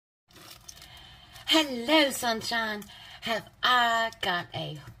Hello, sunshine. Have I got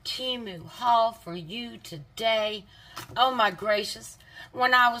a Temu haul for you today? Oh my gracious.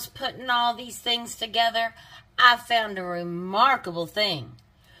 When I was putting all these things together, I found a remarkable thing.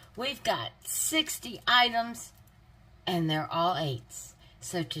 We've got 60 items and they're all 8's.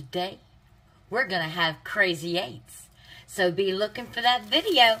 So today, we're going to have crazy 8's. So be looking for that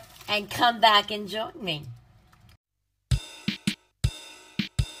video and come back and join me.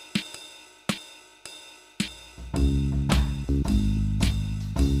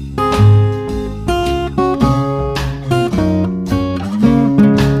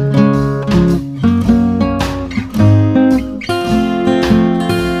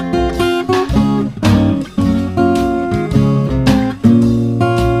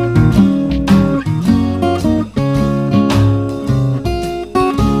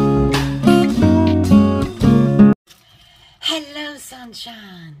 Hello,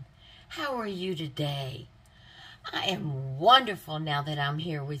 sunshine. How are you today? I am wonderful now that I'm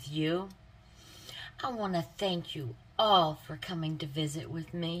here with you. I want to thank you all for coming to visit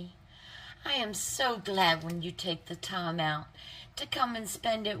with me. I am so glad when you take the time out to come and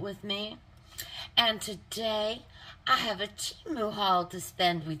spend it with me. And today, I have a Temu haul to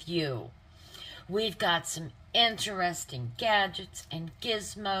spend with you. We've got some interesting gadgets and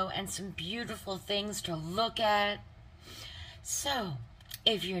gizmo and some beautiful things to look at. So,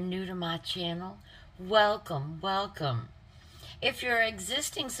 if you're new to my channel, welcome, welcome. If you're an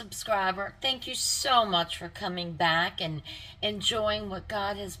existing subscriber, thank you so much for coming back and enjoying what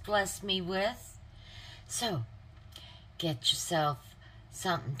God has blessed me with. So, get yourself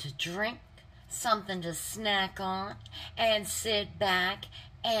something to drink, something to snack on, and sit back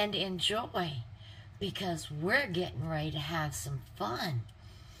and enjoy, because we're getting ready to have some fun.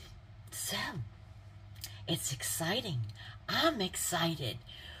 So, it's exciting. I'm excited.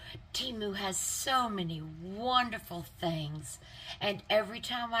 Temu has so many wonderful things, and every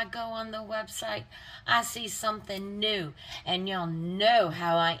time I go on the website, I see something new, and y'all know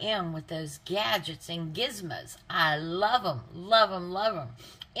how I am with those gadgets and gizmos. I love them, love them, love them.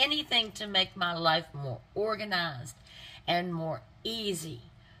 Anything to make my life more organized and more easy.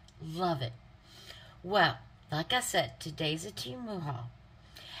 Love it. Well, like I said, today's a Temu haul.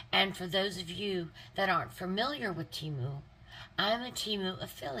 And for those of you that aren't familiar with Temu, I'm a Temu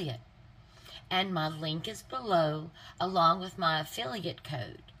affiliate, and my link is below along with my affiliate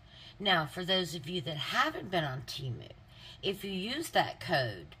code. Now, for those of you that haven't been on Temu, if you use that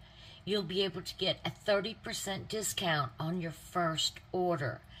code, you'll be able to get a 30% discount on your first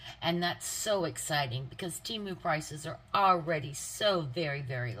order. And that's so exciting because Temu prices are already so very,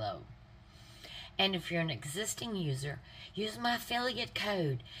 very low. And if you're an existing user, use my affiliate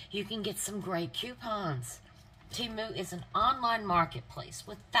code. You can get some great coupons. Temu is an online marketplace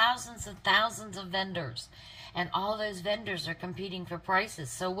with thousands and thousands of vendors. And all those vendors are competing for prices.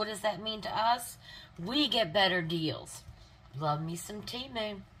 So what does that mean to us? We get better deals. Love me some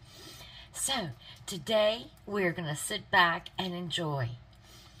Temu. So today we're going to sit back and enjoy.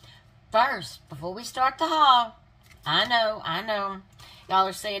 First, before we start the haul, I know. Y'all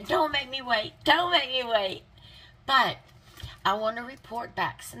are saying, don't make me wait. Don't make me wait. But I want to report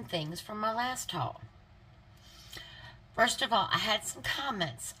back some things from my last haul. First of all, I had some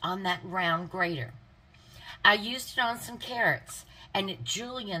comments on that round grater. I used it on some carrots, and it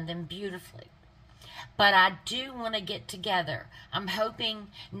julienned them beautifully. But I do want to get together. I'm hoping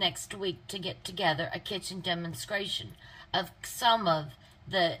next week to get together a kitchen demonstration of some of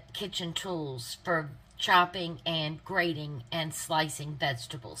the kitchen tools for chopping and grating and slicing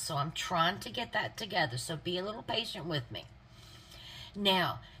vegetables. So I'm trying to get that together, so be a little patient with me.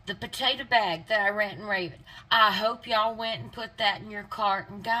 Now, the potato bag that I rent and Raven, I hope y'all went and put that in your cart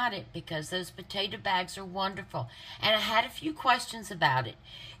and got it, because those potato bags are wonderful. And I had a few questions about it.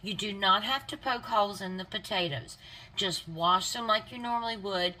 You do not have to poke holes in the potatoes. Just wash them like you normally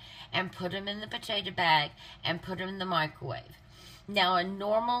would and put them in the potato bag and put them in the microwave. Now, a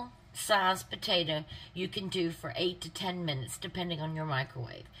normal size potato you can do for 8 to 10 minutes depending on your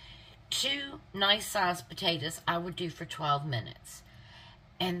microwave. 2 nice sized potatoes I would do for 12 minutes.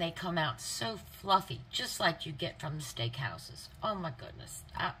 And they come out so fluffy, just like you get from the steakhouses. Oh my goodness,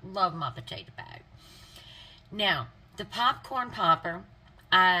 I love my potato bag. Now, the popcorn popper,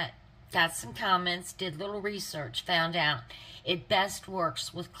 I got some comments, did a little research, found out it best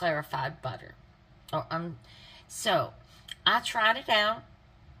works with clarified butter. So, I tried it out.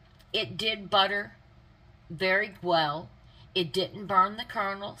 It did butter very well. It didn't burn the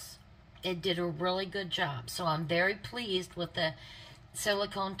kernels. It did a really good job. So I'm very pleased with the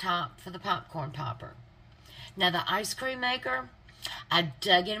silicone top for the popcorn popper. Now the ice cream maker, I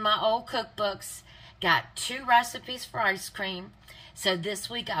dug in my old cookbooks got 2 recipes for ice cream. So this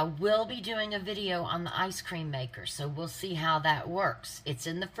week I will be doing a video on the ice cream maker. So we'll see how that works. It's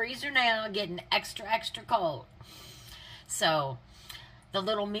in the freezer now, getting extra, extra cold. So the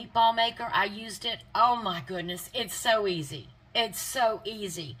little meatball maker, I used it. Oh my goodness, it's so easy. It's so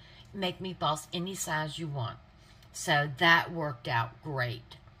easy. Make meatballs any size you want. So that worked out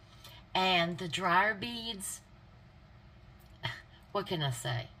great. And the dryer beads, what can I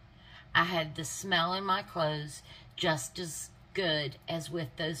say? I had the smell in my clothes just as good as with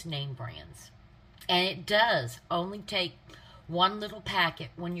those name brands. And it does only take one little packet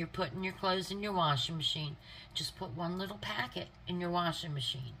when you're putting your clothes in your washing machine. Just put one little packet in your washing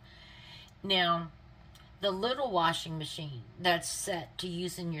machine. Now, the little washing machine that's set to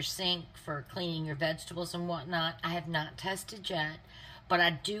use in your sink for cleaning your vegetables and whatnot, I have not tested yet, but I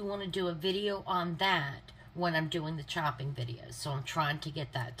do want to do a video on that when I'm doing the chopping videos. So I'm trying to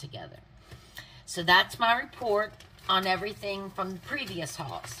get that together. So that's my report on everything from the previous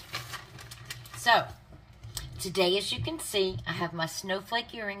hauls. So today, as you can see, I have my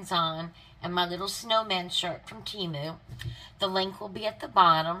snowflake earrings on and my little snowman shirt from Temu. The link will be at the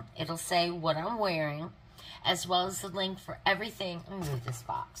bottom. It'll say what I'm wearing, as well as the link for everything. Let me move this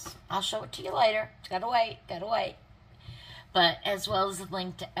box. I'll show it to you later. Gotta wait. But as well as the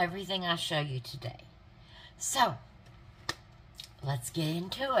link to everything I show you today. So, let's get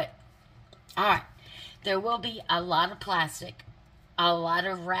into it. Alright, there will be a lot of plastic, a lot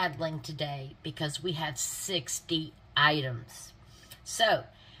of rattling today because we have 60 items. So,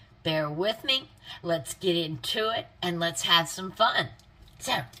 bear with me, let's get into it, and let's have some fun.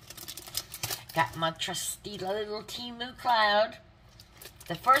 So, got my trusty little Temu cloud.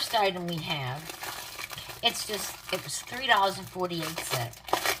 The first item we have, it was $3.48.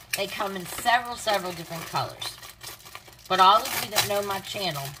 They come in several different colors. But all of you that know my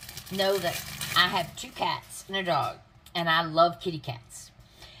channel know that I have 2 cats and a dog, and I love kitty cats.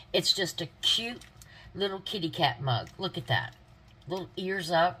 It's just a cute little kitty cat mug. Look at that. Little ears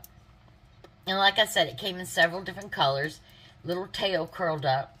up. And like I said, it came in several different colors. Little tail curled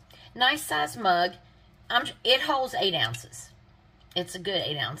up. Nice size mug. It holds 8 ounces. It's a good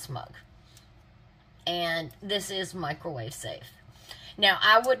 8-ounce mug. And this is microwave safe. Now,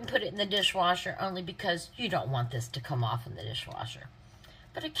 I wouldn't put it in the dishwasher only because you don't want this to come off in the dishwasher.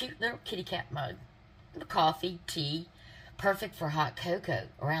 But a cute little kitty cat mug. Coffee, tea. Perfect for hot cocoa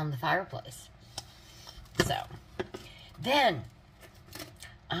around the fireplace. So, then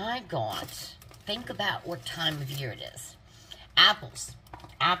I got, think about what time of year it is. Apples.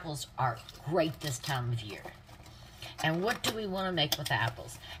 Apples are great this time of year. And what do we want to make with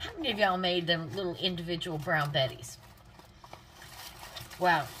apples? How many of y'all made them little individual brown betties?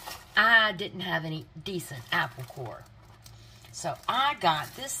 Well, I didn't have any decent apple core. So I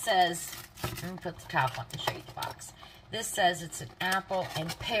got, this says, let me put the top on and show you the box. This says it's an apple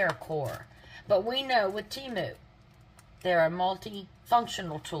and pear core. But we know with Temu, there are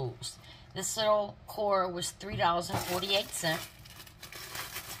multifunctional tools. This little core was $3.48.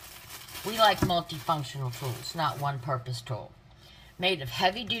 We like multifunctional tools, not one-purpose tool. Made of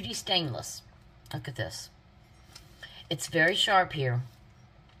heavy-duty stainless. Look at this. It's very sharp here,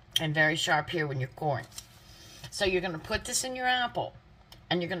 and very sharp here when you're coring. So you're going to put this in your apple,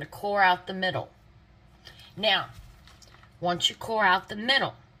 and you're going to core out the middle. Now, once you core out the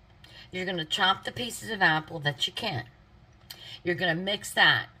middle, you're going to chop the pieces of apple that you can. You're going to mix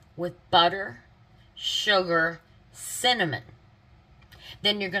that with butter, sugar, cinnamon.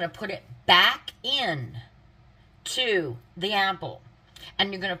 Then you're going to put it back in to the apple.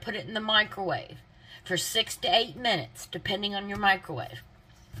 And you're going to put it in the microwave for 6 to 8 minutes, depending on your microwave.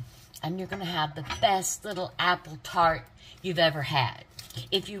 And you're going to have the best little apple tart you've ever had.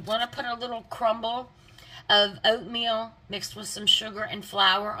 If you want to put a little crumble of oatmeal mixed with some sugar and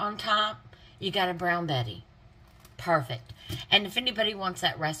flour on top, you got a brown betty. Perfect. And if anybody wants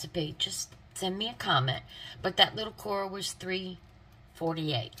that recipe, just send me a comment. But that little core was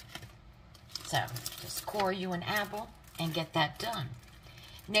 $3.48. So, just core you an apple and get that done.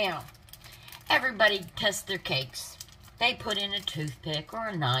 Now, everybody tests their cakes. They put in a toothpick or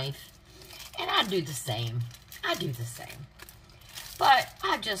a knife. And I do the same. But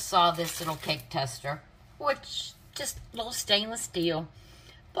I just saw this little cake tester, which just a little stainless steel.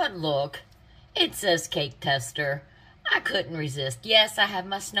 But look, it says cake tester. I couldn't resist. Yes, I have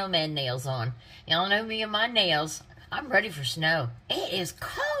my snowman nails on. Y'all know me and my nails. I'm ready for snow. It is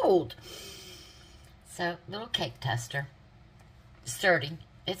cold. So, little cake tester. Sturdy.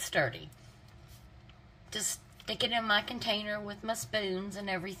 It's sturdy. Just stick it in my container with my spoons and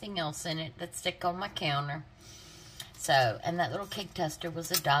everything else in it that stick on my counter. So, and that little cake tester was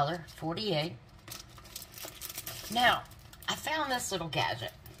 $1.48. Now, I found this little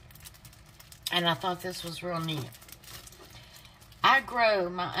gadget, and I thought this was real neat. I grow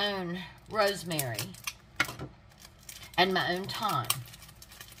my own rosemary and my own thyme,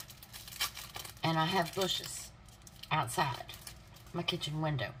 and I have bushes outside my kitchen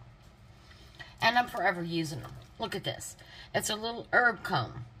window, and I'm forever using them. Look at this. It's a little herb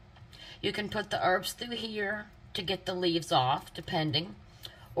comb. You can put the herbs through here to get the leaves off, depending,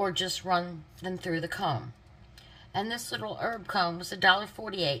 or just run them through the comb. And this little herb comb was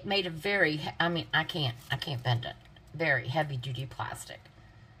 $1.48, made of very, I can't bend it, very heavy duty plastic.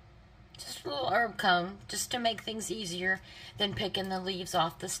 Just a little herb comb, just to make things easier than picking the leaves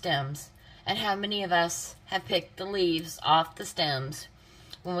off the stems. And how many of us have picked the leaves off the stems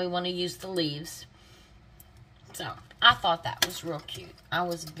when we want to use the leaves? So, I thought that was real cute. I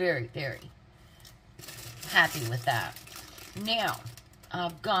was very, very happy with that. Now,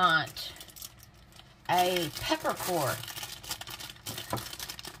 I've got a pepper cord.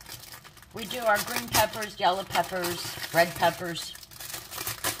 We do our green peppers, yellow peppers, red peppers,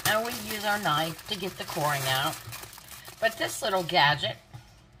 and we use our knife to get the coring out. But this little gadget,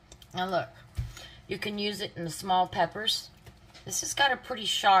 now look, you can use it in the small peppers. This has got a pretty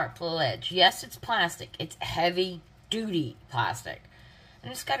sharp little edge. Yes, it's plastic. It's heavy duty plastic.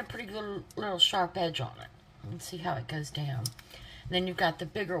 And it's got a pretty good little sharp edge on it. Let's see how it goes down. And then you've got the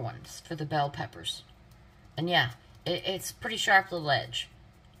bigger ones for the bell peppers. And yeah, it's pretty sharp little edge.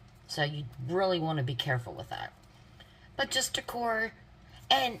 So you really want to be careful with that. But just a core.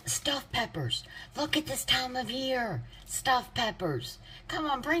 And stuffed peppers. Look at this time of year. Stuffed peppers. Come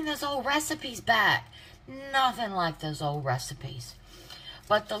on, bring those old recipes back. Nothing like those old recipes.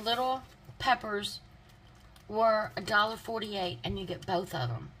 But the little peppers were $1.48, and you get both of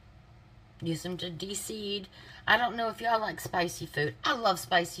them. Use them to de-seed. I don't know if y'all like spicy food. I love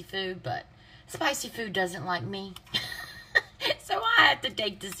spicy food, but spicy food doesn't like me. So I have to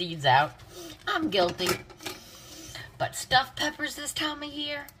take the seeds out. I'm guilty. But stuffed peppers this time of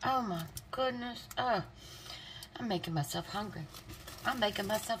year, oh my goodness. Oh, I'm making myself hungry. I'm making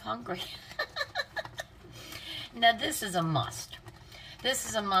myself hungry. Now this is a must. This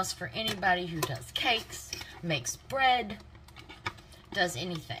is a must for anybody who does cakes, makes bread, does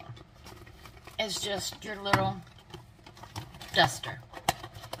anything. It's just your little duster.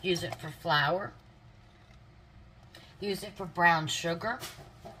 Use it for flour. Use it for brown sugar.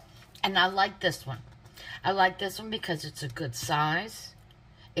 And I like this one. I like this one because it's a good size.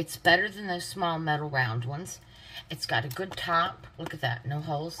 It's better than those small metal round ones. It's got a good top. Look at that. No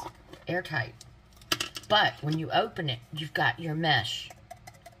holes. Airtight. But when you open it, you've got your mesh.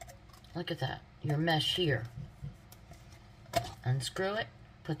 Look at that. Your mesh here. Unscrew it.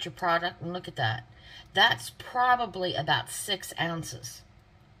 Put your product, and look at that. That's probably about 6 ounces.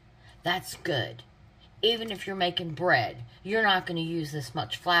 That's good. Even if you're making bread, you're not going to use this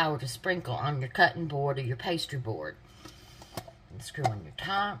much flour to sprinkle on your cutting board or your pastry board. And screw in your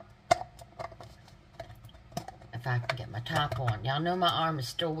top. If I can get my top on. Y'all know my arm is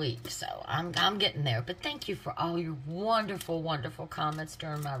still weak, so I'm getting there. But thank you for all your wonderful, wonderful comments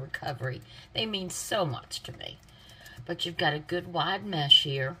during my recovery. They mean so much to me. But you've got a good wide mesh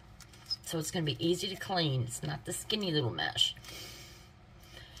here, so it's going to be easy to clean. It's not the skinny little mesh.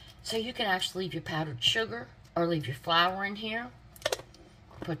 So you can actually leave your powdered sugar or leave your flour in here.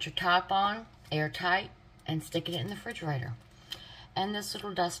 Put your top on, airtight, and stick it in the refrigerator. And this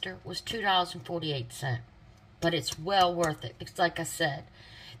little duster was $2.48. But it's well worth it because, like I said,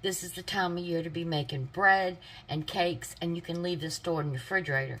 this is the time of year to be making bread and cakes, and you can leave this stored in your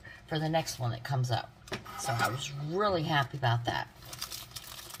refrigerator for the next one that comes up. So I was really happy about that.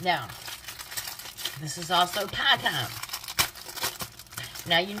 Now, this is also pie time.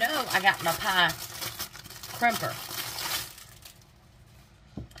 Now, you know I got my pie crimper.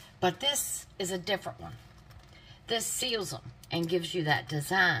 But this is a different one. This seals them and gives you that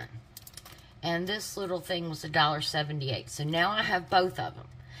design. And this little thing was $1.78. So now I have both of them.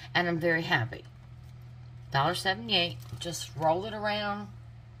 And I'm very happy. $1.78. Just roll it around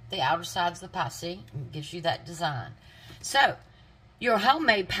the outer sides of the pie. See? It gives you that design. So, your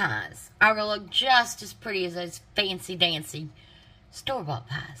homemade pies are going to look just as pretty as those fancy-dancy store-bought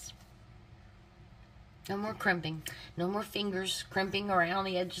pies. No more crimping. No more fingers crimping around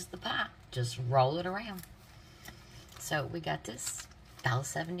the edges of the pie. Just roll it around. So, we got this.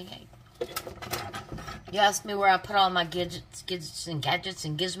 $1.78. You asked me where I put all my gadgets and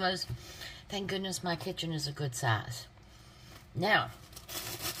gizmos. Thank goodness my kitchen is a good size. Now,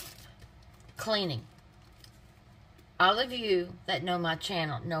 cleaning. All of you that know my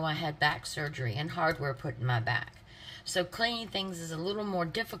channel know I had back surgery and hardware put in my back. So cleaning things is a little more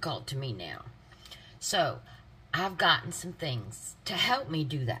difficult to me now. So I've gotten some things to help me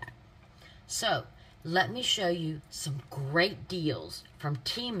do that. So, let me show you some great deals from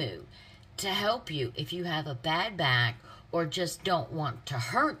Temu to help you if you have a bad back or just don't want to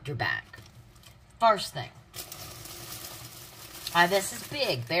hurt your back. First thing. This is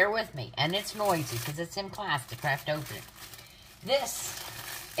big. Bear with me. And it's noisy because it's in plastic. I have to open it. This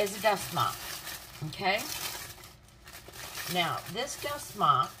is a dust mop. Okay? Now, this dust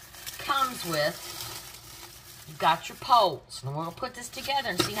mop comes with, you've got your poles. And we're going to put this together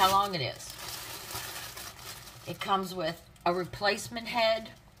and see how long it is. It comes with a replacement head.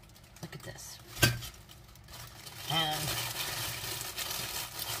 Look at this. And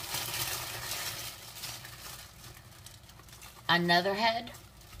another head.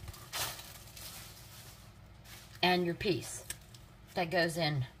 And your piece that goes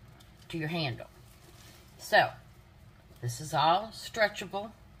in to your handle. So, this is all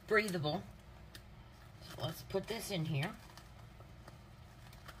stretchable, breathable. So let's put this in here.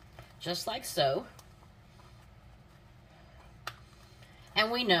 Just like so. And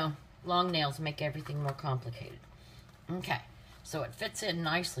we know long nails make everything more complicated. Okay, so it fits in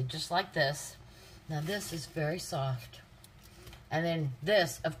nicely just like this. Now this is very soft. And then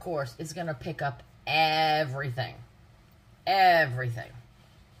this, of course, is going to pick up everything. Everything.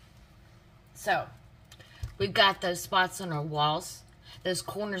 So, we've got those spots on our walls, those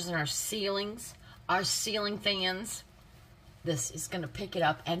corners in our ceilings, our ceiling fans. This is going to pick it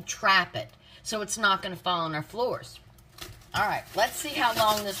up and trap it so it's not going to fall on our floors. All right, let's see how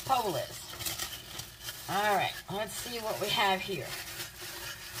long this pole is. All right, let's see what we have here.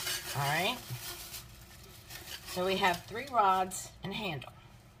 All right. So we have 3 rods and handle.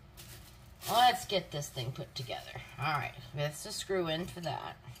 Let's get this thing put together. All right, that's a screw in for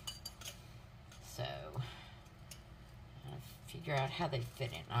that. So, I'll figure out how they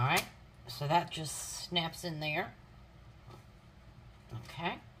fit in. All right, so that just snaps in there.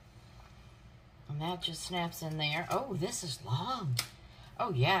 Okay. And that just snaps in there. Oh, this is long.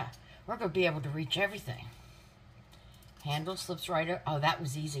 Oh, yeah. We're going to be able to reach everything. Handle slips right over. Oh, that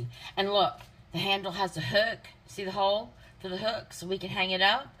was easy. And look, the handle has a hook. See the hole for the hook? So we can hang it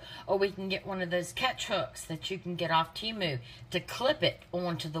up. Or we can get one of those catch hooks that you can get off Temu to clip it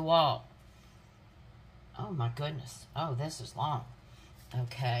onto the wall. Oh, my goodness. Oh, this is long.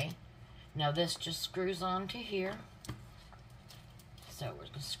 Okay. Now, this just screws onto here. So we're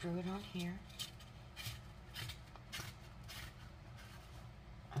going to screw it on here.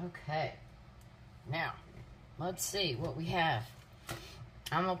 Okay, now, let's see what we have.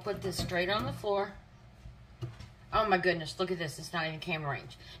 I'm going to put this straight on the floor. Oh my goodness, look at this. It's not even camera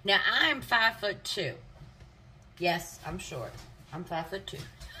range. Now, I'm 5'2". Yes, I'm short. I'm 5'2".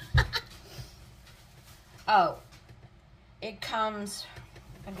 Oh, it comes,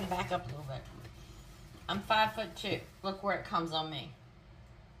 I can back up a little bit. I'm 5'2". Look where it comes on me.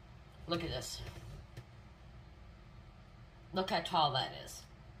 Look at this. Look how tall that is.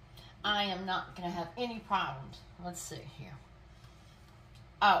 I am not going to have any problems. Let's see here.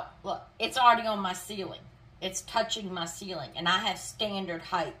 Oh, look. It's already on my ceiling. It's touching my ceiling. And I have standard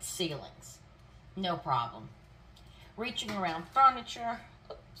height ceilings. No problem. Reaching around furniture.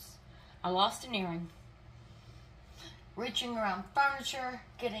 Oops. I lost an earring. Reaching around furniture.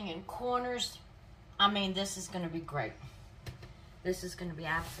 Getting in corners. I mean, this is going to be great. This is going to be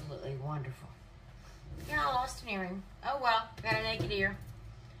absolutely wonderful. Yeah, I lost an earring. Oh, well. Got a naked ear.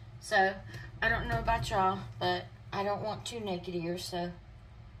 So, I don't know about y'all, but I don't want 2 naked ears, so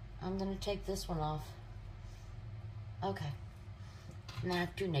I'm going to take this one off. Okay. Now I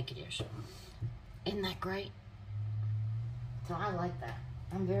have 2 naked ears. Isn't that great? So I like that.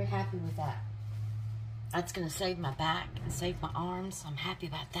 I'm very happy with that. That's going to save my back and save my arms. I'm happy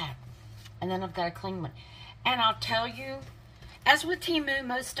about that. And then I've got a clean one. And I'll tell you, as with Temu,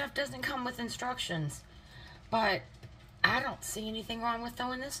 most stuff doesn't come with instructions. But I don't see anything wrong with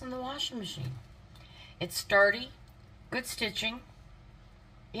throwing this in the washing machine. It's sturdy, good stitching.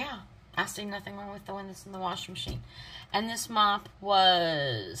 Yeah, I see nothing wrong with throwing this in the washing machine. And this mop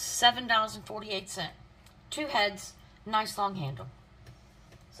was $7.48. 2 heads, nice long handle.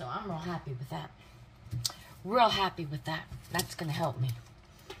 So I'm real happy with that. Real happy with that. That's going to help me.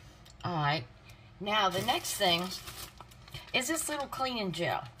 Alright, now the next thing is this little cleaning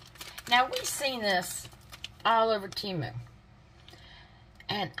gel. Now we've seen this all over Temu.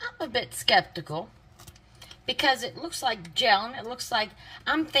 And I'm a bit skeptical because it looks like gel and it looks like,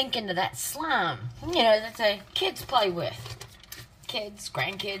 I'm thinking of that slime, you know, that the kids play with. Kids,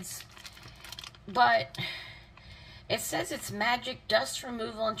 grandkids. But it says it's magic dust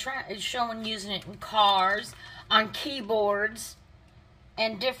removal and it's showing using it in cars, on keyboards,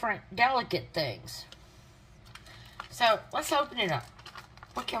 and different delicate things. So, let's open it up.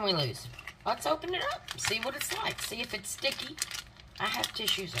 What can we lose? Let's open it up. See what it's like. See if it's sticky. I have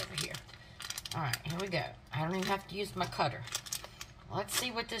tissues over here. Alright, here we go. I don't even have to use my cutter. Let's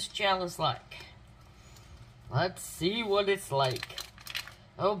see what this gel is like. Let's see what it's like.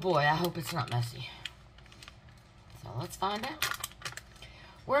 Oh boy, I hope it's not messy. So let's find out.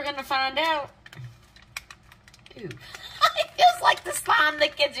 We're gonna find out. Ooh. It feels like the slime the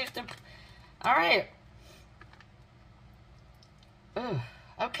kids used to. Alright. Ooh,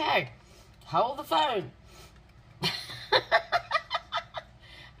 okay. Hold the phone.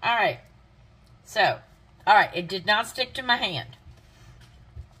 Alright. So, alright, it did not stick to my hand.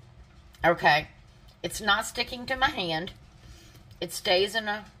 Okay. It's not sticking to my hand. It stays in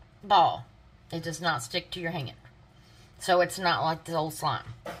a ball. It does not stick to your hand. So it's not like the old slime.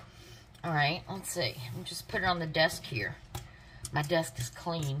 Alright, let's see. Let me just put it on the desk here. My desk is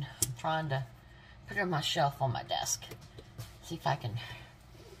clean. I'm trying to put it on my shelf on my desk. See if I can.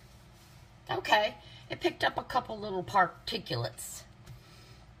 Okay. It picked up a couple little particulates.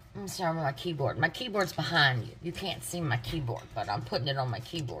 I'm sorry, my keyboard. My keyboard's behind you. You can't see my keyboard, but I'm putting it on my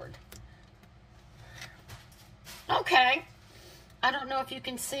keyboard. Okay. I don't know if you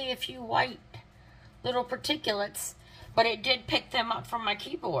can see a few white little particulates, but it did pick them up from my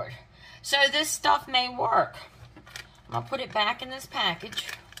keyboard. So this stuff may work. I'm going to put it back in this package,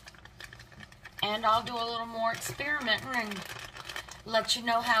 and I'll do a little more experimenting and let you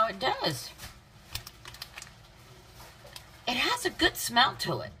know how it does. It has a good smell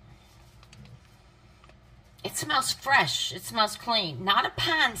to it. It smells fresh. It smells clean. Not a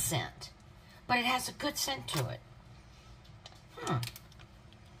pine scent, but it has a good scent to it.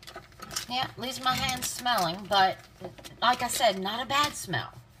 Yeah, leaves my hands smelling, but like I said, not a bad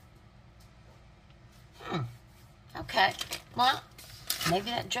smell. Okay. Well,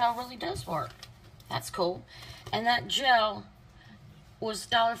 maybe that gel really does work. That's cool. And that gel was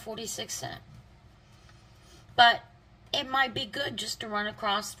 $1.46. But it might be good just to run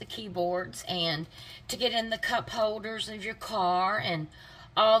across the keyboards and to get in the cup holders of your car and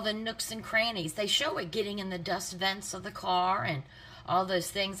all the nooks and crannies. They show it getting in the dust vents of the car and all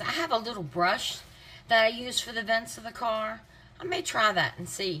those things. I have a little brush that I use for the vents of the car. I may try that and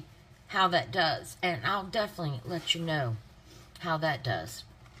see how that does. And I'll definitely let you know how that does.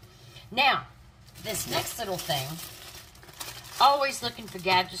 Now, this next little thing, always looking for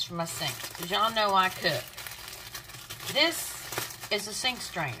gadgets for my sink, because y'all know I cook. This is a sink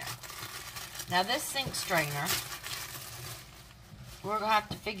strainer. Now this sink strainer, we're going to have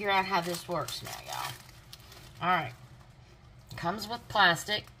to figure out how this works now, y'all. Alright. Comes with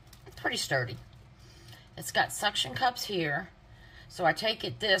plastic. Pretty sturdy. It's got suction cups here. So I take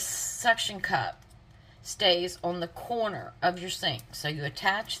it this suction cup stays on the corner of your sink. So you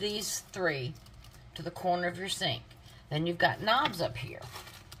attach these three to the corner of your sink. Then you've got knobs up here.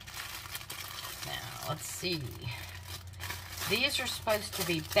 Now, let's see. These are supposed to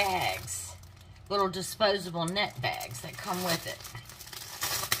be bags. Little disposable net bags that come with it.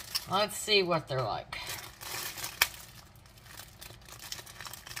 Let's see what they're like.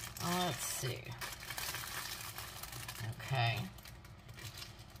 Let's see. Okay.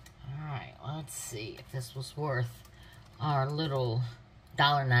 Alright, let's see if this was worth our little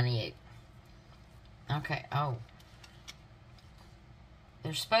 $1.98. Okay, oh.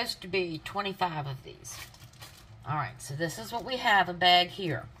 There's supposed to be 25 of these. Alright, so this is what we have, a bag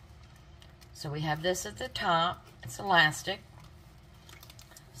here. So we have this at the top. It's elastic.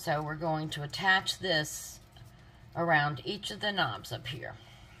 So we're going to attach this around each of the knobs up here.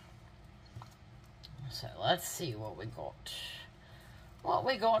 So let's see what we got. What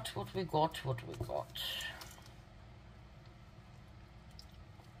we got.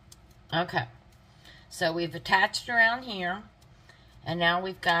 Okay. So we've attached around here. And now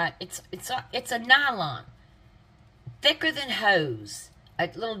we've got, it's a nylon. Thicker than hose. A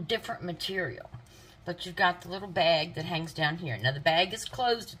little different material. But you've got the little bag that hangs down here. Now the bag is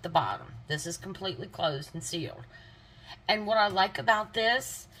closed at the bottom. This is completely closed and sealed. And what I like about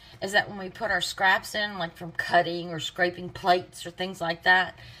this is that when we put our scraps in, like from cutting or scraping plates or things like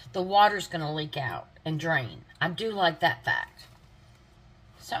that, the water's going to leak out and drain. I do like that fact.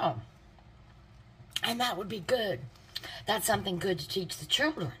 So, and that would be good. That's something good to teach the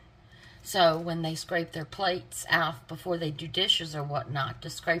children. So when they scrape their plates out before they do dishes or whatnot, to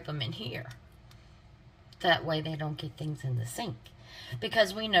scrape them in here. That way they don't get things in the sink.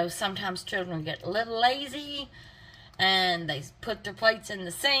 Because we know sometimes children get a little lazy and they put their plates in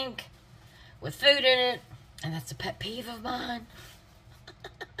the sink with food in it. And that's a pet peeve of mine.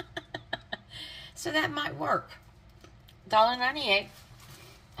 So that might work. $1.98.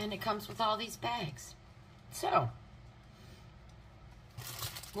 And it comes with all these bags. So,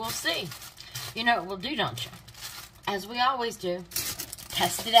 We'll see. You know what we'll do, don't you? As we always do,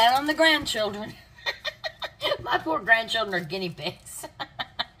 test it out on the grandchildren. My poor grandchildren are guinea pigs.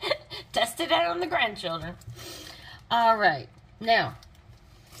 Test it out on the grandchildren. All right. Now,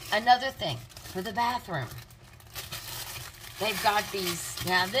 another thing for the bathroom. They've got these.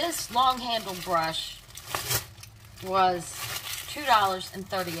 Now, this long-handled brush was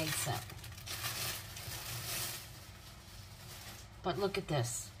 $2.38. But look at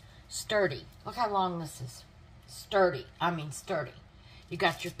this. Sturdy. Look how long this is. Sturdy. I mean sturdy. You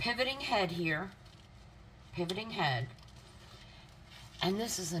got your pivoting head here. Pivoting head. And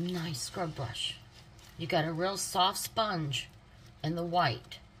this is a nice scrub brush. You got a real soft sponge in the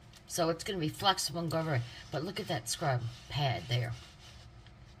white. So it's going to be flexible and go over it. But look at that scrub pad there.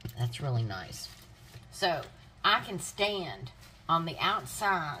 That's really nice. So I can stand on the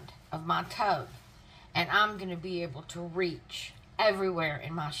outside of my tub and I'm going to be able to reach everywhere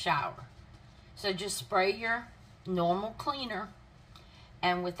in my shower. So just spray your normal cleaner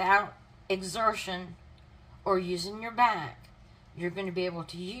and without exertion or using your back, you're going to be able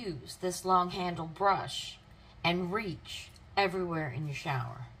to use this long handle brush and reach everywhere in your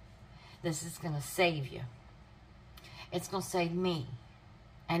shower. This is going to save you. It's going to save me.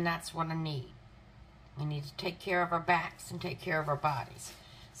 And that's what I need. We need to take care of our backs and take care of our bodies.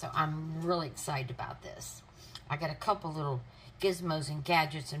 So I'm really excited about this. I got a couple little gizmos and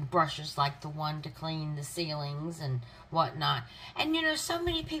gadgets and brushes like the one to clean the ceilings and whatnot. And you know, so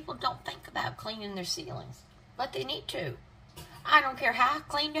many people don't think about cleaning their ceilings. But they need to. I don't care how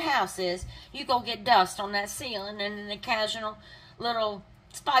clean your house is. You go get dust on that ceiling and an occasional little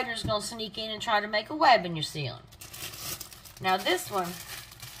spider's going to sneak in and try to make a web in your ceiling. Now this one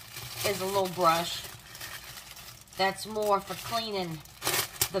is a little brush that's more for cleaning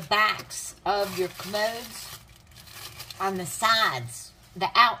the backs of your commodes on the sides, the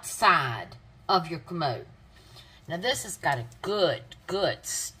outside of your commode. Now this has got a good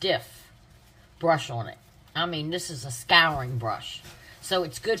stiff brush on it. I mean, this is a scouring brush. So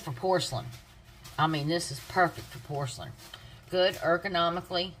it's good for porcelain. I mean, this is perfect for porcelain. Good,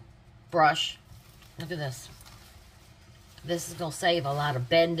 ergonomically brush. Look at this. This is going to save a lot of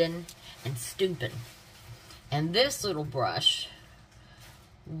bending and stooping. And this little brush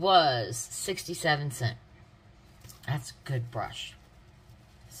was 67 cents. That's a good brush.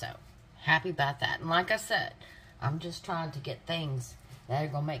 So, happy about that. And like I said, I'm just trying to get things that are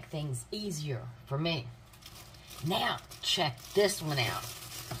going to make things easier for me. Now, check this one out.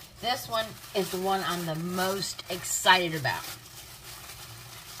 This one is the one I'm the most excited about.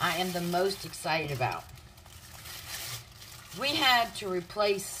 I am the most excited about. We had to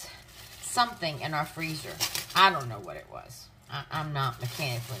replace something in our freezer. I don't know what it was. I'm not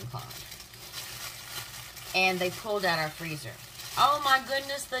mechanically inclined. And they pulled out our freezer. Oh my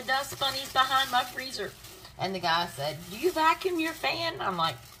goodness, the dust bunny's behind my freezer. And the guy said, do you vacuum your fan? I'm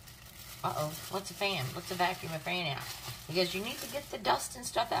like, uh-oh, what's a fan? What's a vacuum a fan out? He goes, you need to get the dust and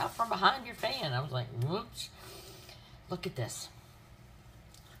stuff out from behind your fan. I was like, whoops. Look at this.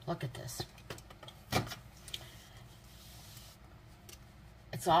 Look at this.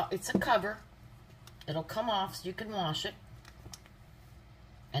 It's a cover. It'll come off so you can wash it.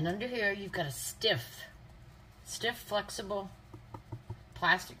 And under here, you've got a stiff, flexible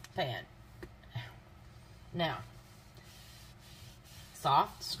plastic pad. Now,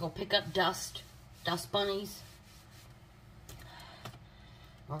 soft. It's going to pick up dust bunnies.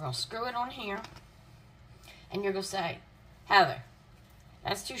 We're going to screw it on here. And you're going to say, Heather,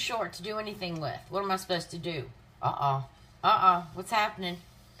 that's too short to do anything with. What am I supposed to do? Uh-oh. Uh-oh. What's happening?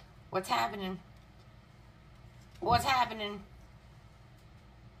 What's happening? What's happening?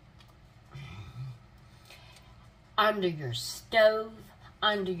 Under your stove,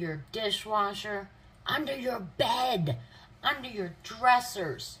 under your dishwasher, under your bed, under your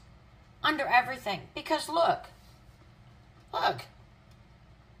dressers, under everything. Because look,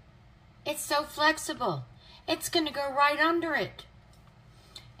 it's so flexible. It's going to go right under it.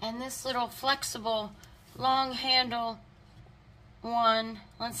 And this little flexible long handle one,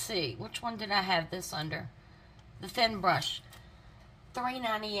 let's see, which one did I have this under? The thin brush,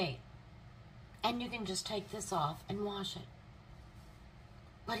 $3.98. And you can just take this off and wash it.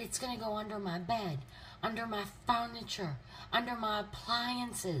 But it's going to go under my bed, under my furniture, under my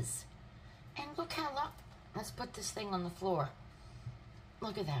appliances. And look how long. Let's put this thing on the floor.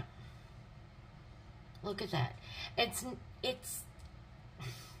 Look at that. Look at that. It's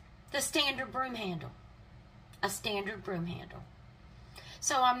the standard broom handle. A standard broom handle.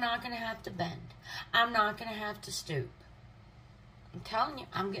 So I'm not going to have to bend. I'm not going to have to stoop. I'm telling you,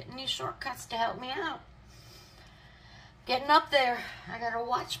 I'm getting these shortcuts to help me out. Getting up there. I gotta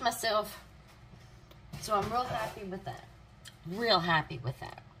watch myself. So I'm real happy with that. Real happy with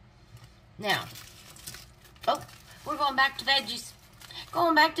that. Now, oh, we're going back to veggies.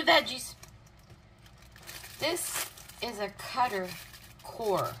 Going back to veggies. This is a cutter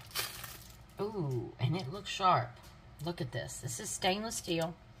core. Ooh, and it looks sharp. Look at this. This is stainless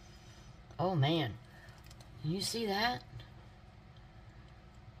steel. Oh, man. You see that?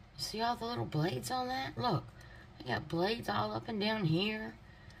 You see all the little blades on that? Look. I got blades all up and down here.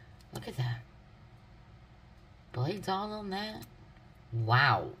 Look at that. Blades all on that.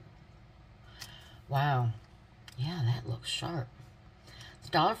 Wow. Wow. Yeah, that looks sharp. It's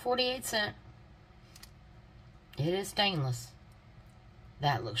 $1.48. It is stainless.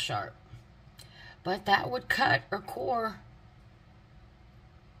 That looks sharp. But that would cut or core.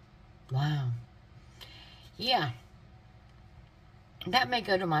 Wow. Yeah. That may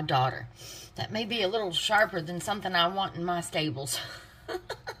go to my daughter. That may be a little sharper than something I want in my stables.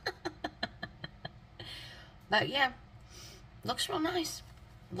 But yeah, looks real nice.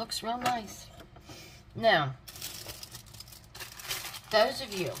 Looks real nice. Now, those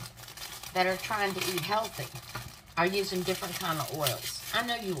of you that are trying to eat healthy are using different kind of oils. I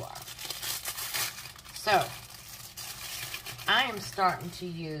know you are. So, I am starting to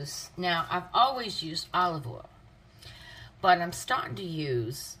use, now I've always used olive oil, but I'm starting to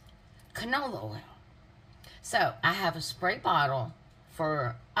use canola oil. So, I have a spray bottle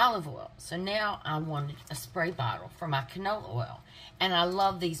for olive oil. So now I wanted a spray bottle for my canola oil. And I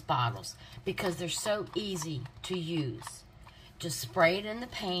love these bottles because they're so easy to use. Just spray it in the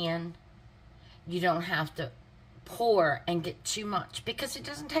pan. You don't have to pour and get too much because it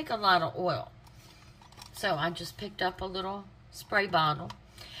doesn't take a lot of oil. So I just picked up a little spray bottle.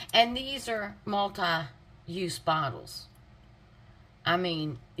 And these are multi-use bottles. I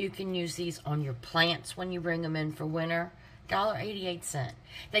mean, you can use these on your plants when you bring them in for winter. $1.88.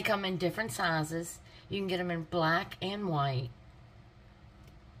 They come in different sizes. You can get them in black and white.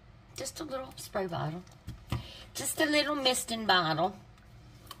 Just a little spray bottle. Just a little misting bottle.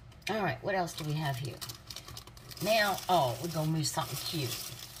 Alright, what else do we have here? Now, oh, we're going to move something cute.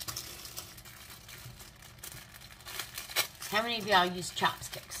 How many of y'all use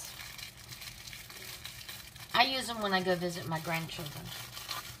chopsticks? I use them when I go visit my grandchildren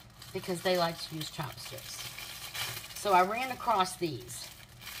because they like to use chopsticks. So I ran across these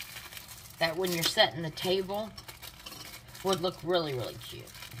that when you're setting the table would look really, really cute.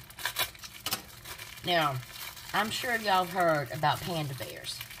 Now, I'm sure y'all have heard about panda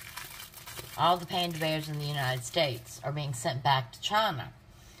bears. All the panda bears in the United States are being sent back to China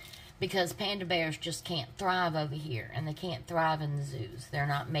because panda bears just can't thrive over here, and they can't thrive in the zoos. They're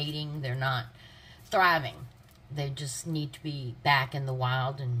not mating, they're not thriving. They just need to be back in the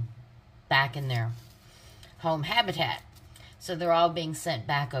wild and back in their home habitat. So they're all being sent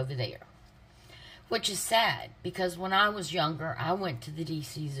back over there. Which is sad, because when I was younger, I went to the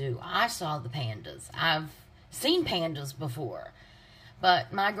DC Zoo. I saw the pandas. I've seen pandas before.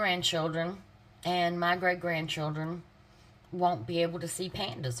 But my grandchildren and my great-grandchildren won't be able to see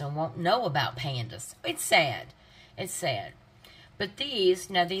pandas and won't know about pandas. It's sad. It's sad. But these,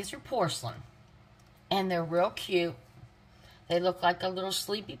 now these are porcelain. And they're real cute. They look like a little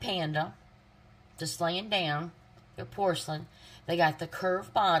sleepy panda. Just laying down. They're porcelain. They got the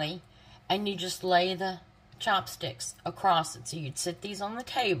curved body, and you just lay the chopsticks across it. So you'd sit these on the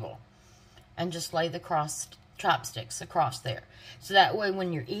table and just lay the chopsticks across there. So that way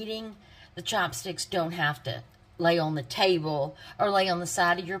when you're eating, the chopsticks don't have to lay on the table or lay on the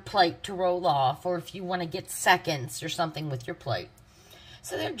side of your plate to roll off, or if you want to get seconds or something with your plate.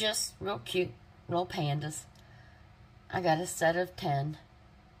 So they're just real cute little pandas. I got a set of 10.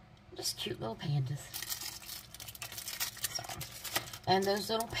 Just cute little pandas. So, and those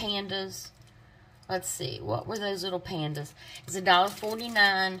little pandas, let's see, what were those little pandas? It's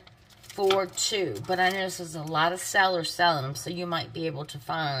 $1.49 for 2, but I notice there's a lot of sellers selling them, so you might be able to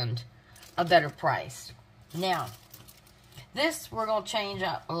find a better price. Now, this we're going to change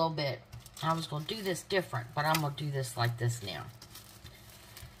up a little bit. I was going to do this different, but I'm going to do this like this now.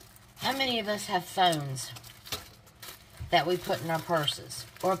 How many of us have phones that we put in our purses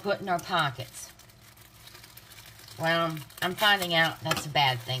or put in our pockets? Well, I'm finding out that's a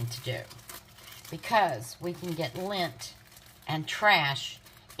bad thing to do because we can get lint and trash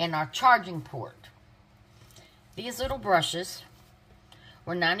in our charging port. These little brushes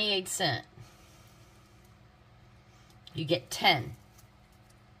were 98 cents. You get 10.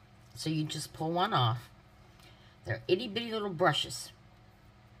 So you just pull one off. They're itty bitty little brushes.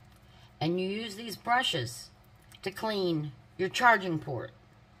 And you use these brushes to clean your charging port.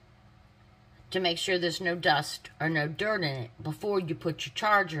 to make sure there's no dust or no dirt in it before you put your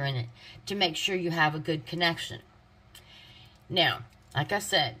charger in it to make sure you have a good connection. Now, like I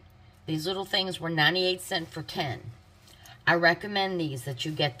said, these little things were 98 cents for 10. I recommend these, that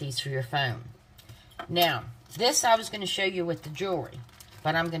you get these for your phone. Now, this I was going to show you with the jewelry,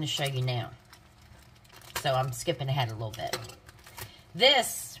 but I'm going to show you now. So I'm skipping ahead a little bit.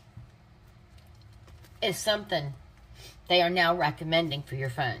 This is something they are now recommending for your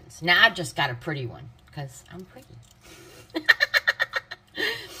phones. Now, I just got a pretty one because I'm pretty.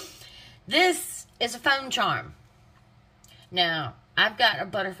 This is a phone charm. Now, I've got a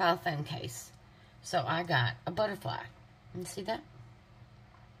butterfly phone case. So I got a butterfly. You see that?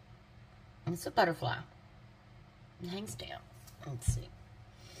 It's a butterfly. It hangs down. Let's see.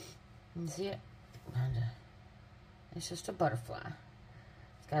 You see it? It's just a butterfly.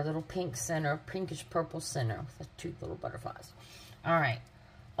 It's got a little pink center, pinkish purple center with the two little butterflies. Alright.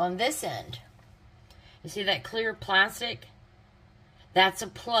 On this end, you see that clear plastic? That's a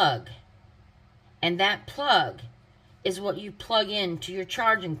plug. And that plug is what you plug into your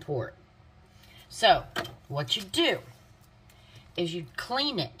charging port. So, what you do is you'd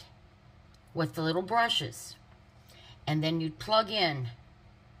clean it with the little brushes. And then you'd plug in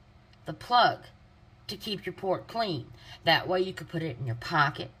the plug to keep your port clean. That way you could put it in your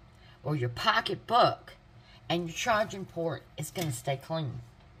pocket or your pocketbook, and your charging port is going to stay clean.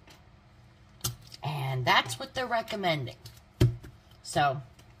 And that's what they're recommending. So,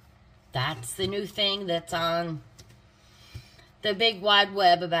 that's the new thing that's on the big wide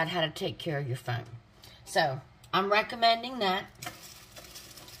web about how to take care of your phone. So, I'm recommending that.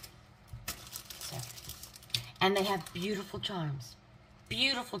 So, and they have beautiful charms.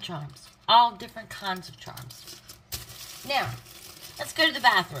 Beautiful charms. All different kinds of charms. Now, let's go to the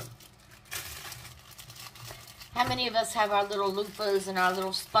bathroom. How many of us have our little loofahs and our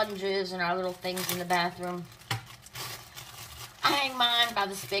little sponges and our little things in the bathroom? I hang mine by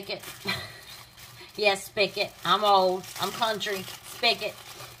the spigot. Yes, spigot. I'm old. I'm country. Spigot.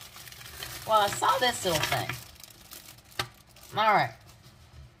 Well, I saw this little thing. Alright.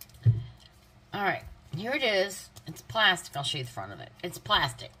 Alright. Here it is. It's plastic. I'll show you the front of it. It's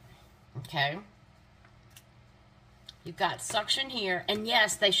plastic. Okay. You've got suction here. And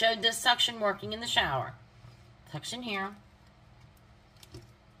yes, they showed this suction working in the shower. Suction here.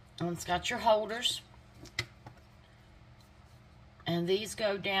 And it's got your holders. And these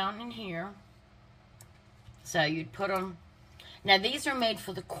go down in here. So you'd put them. Now these are made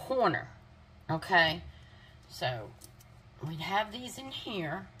for the corner. Okay. So we'd have these in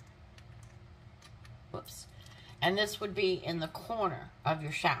here. Whoops. And this would be in the corner of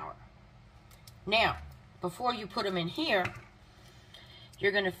your shower. Now, before you put them in here,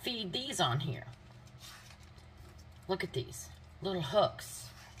 you're going to feed these on here. Look at these little hooks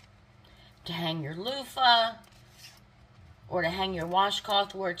to hang your loofah or to hang your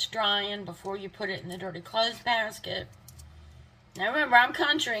washcloth where it's drying before you put it in the dirty clothes basket. Now remember, I'm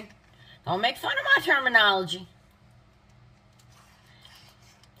country. Don't make fun of my terminology.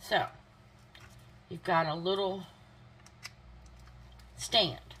 So, you've got a little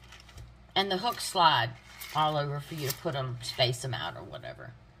stand. And the hooks slide all over for you to put them, space them out or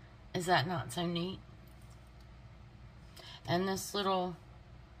whatever. Is that not so neat? And this little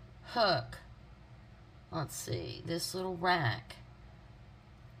hook, let's see, this little rack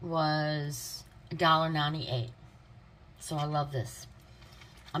was $1.98. So I love this.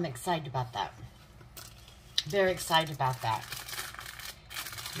 I'm excited about that. Very excited about that.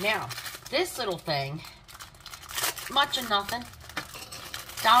 Now, this little thing, much of nothing.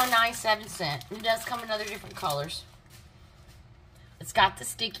 $1.97. It does come in other different colors. It's got the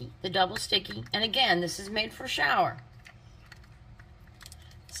sticky, the double sticky. And again, this is made for a shower.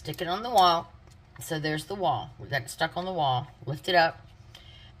 Stick it on the wall. So there's the wall. We got it stuck on the wall. Lift it up.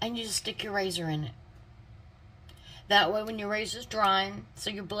 And you just stick your razor in it. That way when your razor's drying,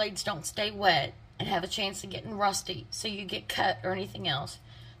 so your blades don't stay wet and have a chance of getting rusty, so you get cut or anything else,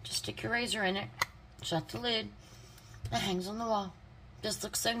 just stick your razor in it, shut the lid, it hangs on the wall. Just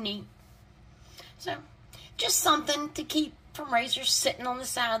looks so neat. So, just something to keep from razors sitting on the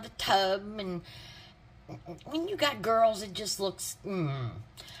side of the tub. And when you got girls, it just looks, and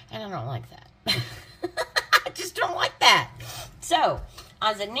I don't like that. I just don't like that. So,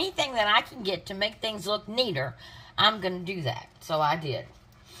 as a neat thing that I can get to make things look neater, I'm going to do that. So I did.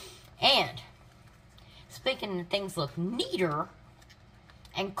 And, speaking of things look neater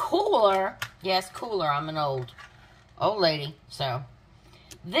and cooler, yes, cooler, I'm an old lady, so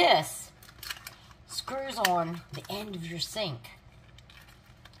this screws on the end of your sink.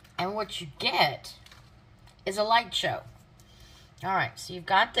 And what you get is a light show. Alright, so you've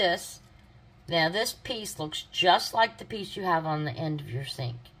got this. Now this piece looks just like the piece you have on the end of your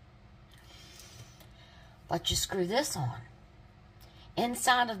sink. But you screw this on.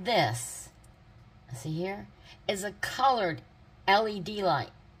 Inside of this, see here, is a colored LED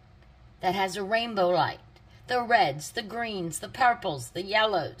light that has a rainbow light. The reds, the greens, the purples, the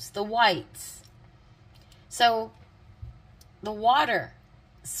yellows, the whites. So the water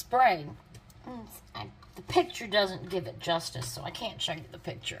spray, the picture doesn't give it justice, so I can't show you the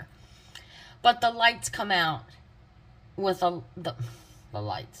picture. But the lights come out with the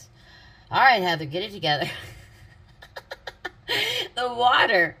lights. All right, Heather, get it together. The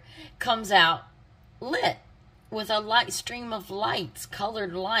water comes out lit with a light stream of lights,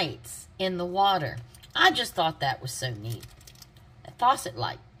 colored lights in the water. I just thought that was so neat. A faucet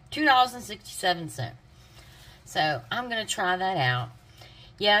light, $2.67. So I'm going to try that out.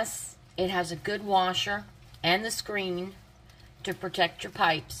 Yes, it has a good washer and the screen to protect your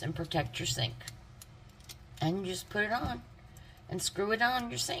pipes and protect your sink. And you just put it on and screw it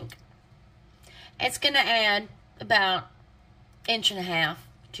on your sink. It's going to add about 1.5 inches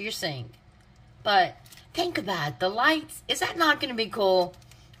to your sink. But think about it, the lights, is that not going to be cool?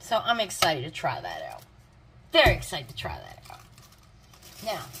 So I'm excited to try that out. Very excited to try that out.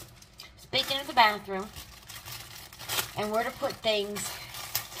 Now, speaking of the bathroom and where to put things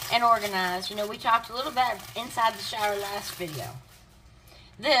and organize, you know, we talked a little bit inside the shower last video.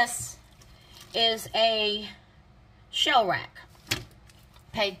 This is a shell rack.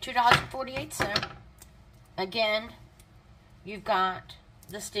 Paid $2.48. Again, you've got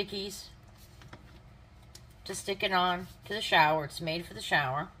the stickies to stick it on to the shower. It's made for the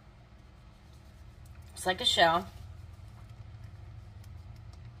shower. It's like a shell.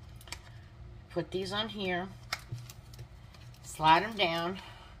 Put these on here. Slide them down.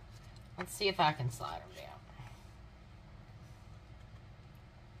 Let's see if I can slide them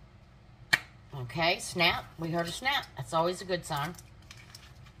down. Okay, snap. We heard a snap. That's always a good sign.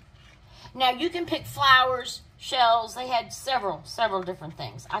 Now, you can pick flowers, shells. They had several different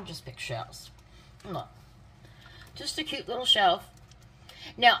things. I just picked shells. Look. Just a cute little shelf.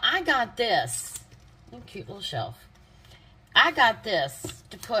 Now, I got this. Cute little shelf. I got this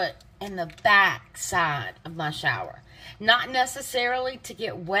to put in the back side of my shower. Not necessarily to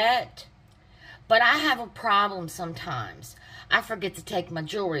get wet, but I have a problem sometimes. I forget to take my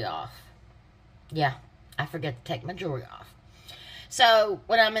jewelry off. Yeah, I forget to take my jewelry off. So,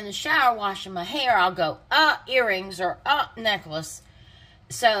 when I'm in the shower washing my hair, I'll go, earrings or necklace.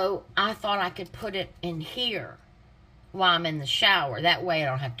 So, I thought I could put it in here while I'm in the shower. That way I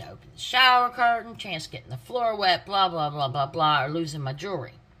don't have to open the shower curtain, chance getting the floor wet, blah, blah, blah, blah, blah, or losing my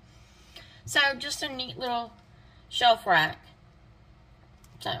jewelry. So, just a neat little shelf rack.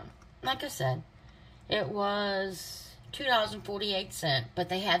 So, like I said, it was $2.48, but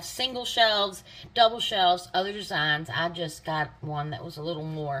they have single shelves, double shelves, other designs. I just got one that was a little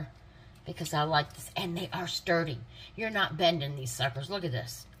more because I like this, and they are sturdy. You're not bending these suckers. Look at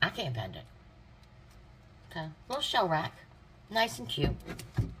this. I can't bend it. Okay, little shell rack, nice and cute.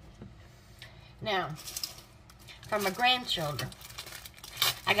 Now, for my grandchildren,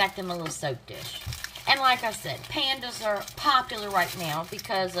 I got them a little soap dish. And like I said, pandas are popular right now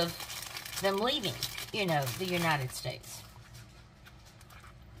because of them leaving, you know, the United States.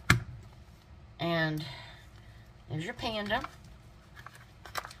 And there's your panda.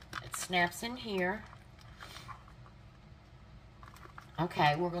 It snaps in here.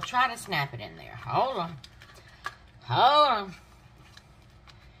 Okay, we're going to try to snap it in there. Hold on. Hold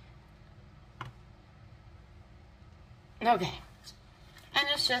on. Okay. And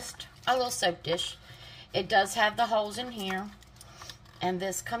it's just a little soap dish. It does have the holes in here. And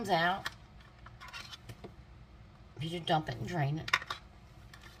this comes out. You just dump it and drain it.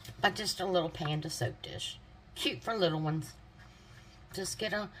 But just a little panda soap dish. Cute for little ones. Just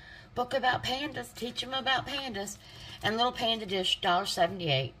get a book about pandas. Teach them about pandas. And little panda dish,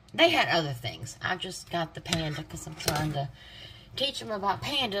 $1.78. They had other things. I just got the panda because I'm trying to teach them about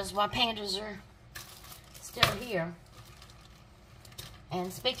pandas while pandas are still here.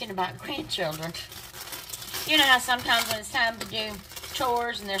 And speaking about grandchildren, you know how sometimes when it's time to do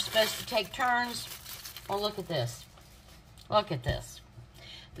chores and they're supposed to take turns? Well, look at this. Look at this.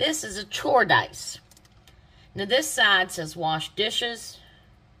 This is a chore dice. Now this side says wash dishes,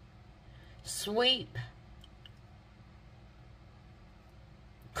 sweep,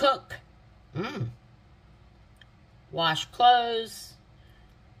 cook, wash clothes,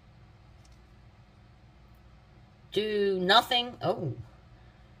 do nothing. Oh,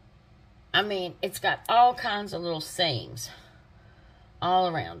 I mean, it's got all kinds of little sayings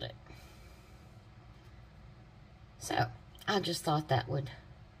all around it. So, I just thought that would,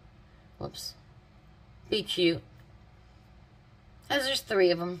 whoops, be cute. As there's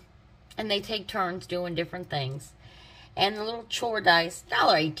 3 of them, and they take turns doing different things. And the little chore dice,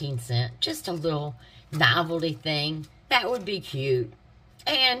 $1.18, just a little novelty thing. That would be cute.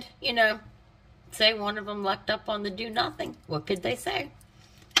 And, you know, say one of them lucked up on the do nothing. What could they say?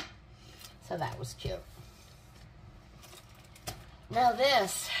 So that was cute. Now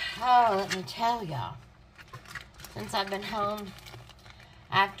this, oh, let me tell y'all. Since I've been home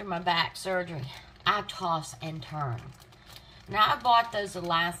after my back surgery, I toss and turn. Now I bought those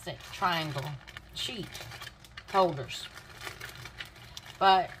elastic triangle sheet holders.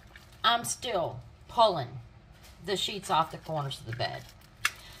 But I'm still pulling the sheets off the corners of the bed.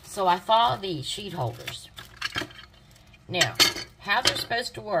 So I thought of these sheet holders. Now, how they're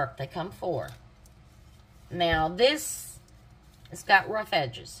supposed to work, they come 4. Now this, it's got rough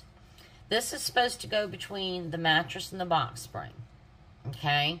edges. This is supposed to go between the mattress and the box spring.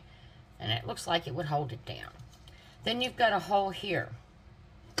 Okay? And it looks like it would hold it down. Then you've got a hole here.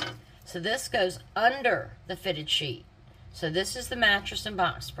 So this goes under the fitted sheet. So this is the mattress and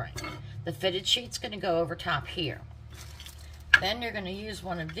box spring. The fitted sheet's going to go over top here. Then you're going to use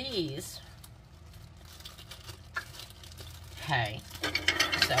one of these. Okay.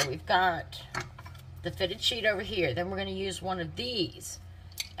 So we've got the fitted sheet over here. Then we're going to use one of these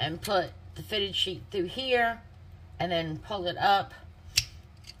and put the fitted sheet through here and then pull it up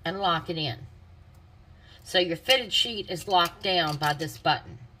and lock it in. So your fitted sheet is locked down by this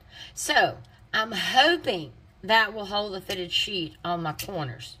button. So I'm hoping that will hold the fitted sheet on my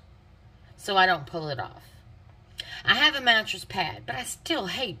corners so I don't pull it off. I have a mattress pad, but I still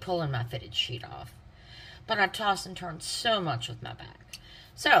hate pulling my fitted sheet off. But I toss and turn so much with my back.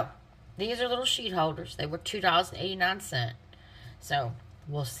 So these are little sheet holders. They were $2.89. So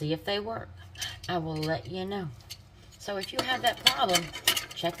we'll see if they work. I will let you know. So if you have that problem,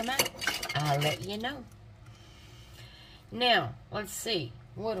 check them out. I'll let you know. Now, let's see.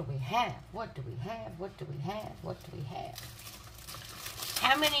 What do we have? What do we have? What do we have? What do we have?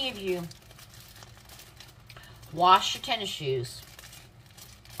 How many of you wash your tennis shoes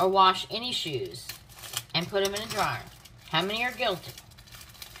or wash any shoes and put them in a dryer? How many are guilty?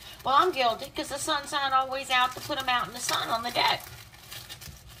 Well, I'm guilty because the sun's not always out to put them out in the sun on the deck.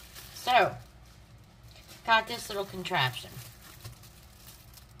 So, got this little contraption.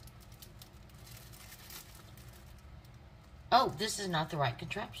 Oh, this is not the right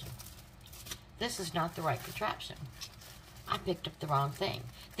contraption. This is not the right contraption. I picked up the wrong thing.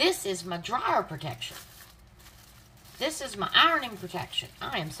 This is my dryer protection. This is my ironing protection.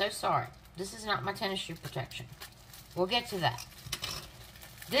 I am so sorry. This is not my tennis shoe protection. We'll get to that.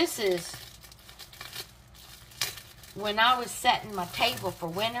 This is when I was setting my table for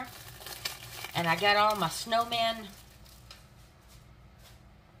winter and I got all my snowman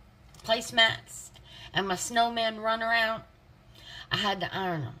placemats and my snowman runaround. I had to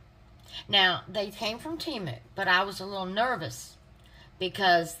iron them. Now, they came from Temu, but I was a little nervous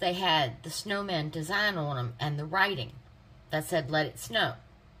because they had the snowman design on them and the writing that said, "Let it snow."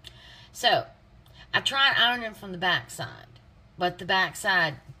 So, I tried ironing from the back side, but the back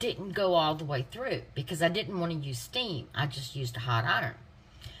side didn't go all the way through because I didn't want to use steam. I just used a hot iron.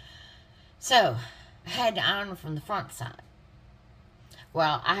 So, I had to iron them from the front side.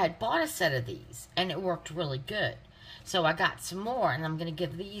 Well, I had bought a set of these, and it worked really good. So I got some more, and I'm going to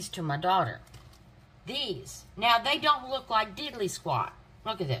give these to my daughter. These. Now, they don't look like diddly squat.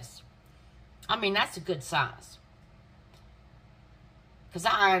 Look at this. I mean, that's a good size. Because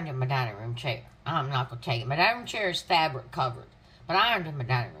I ironed in my dining room chair. I'm not going to take it. My dining room chair is fabric covered. But I ironed in my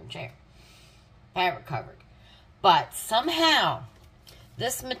dining room chair. Fabric covered. But somehow,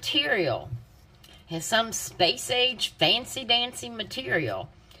 this material is some space age fancy dancy material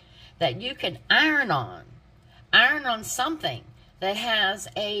that you can iron on something that has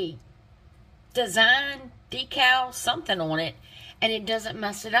a design, decal, something on it, and it doesn't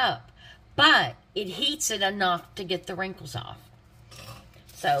mess it up. But it heats it enough to get the wrinkles off.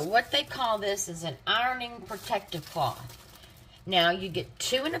 So what they call this is an ironing protective cloth. Now you get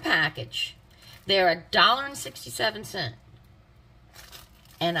 2 in a package. They're $1.67.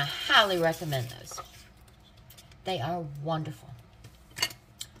 And I highly recommend those. They are wonderful.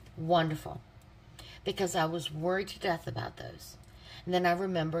 Wonderful. Because I was worried to death about those. And then I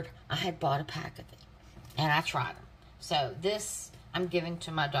remembered I had bought a pack of it. And I tried them. So this I'm giving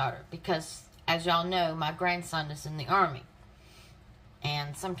to my daughter. Because, as y'all know, my grandson is in the Army.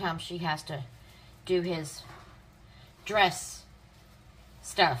 And sometimes she has to do his dress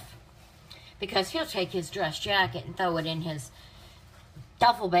stuff. Because he'll take his dress jacket and throw it in his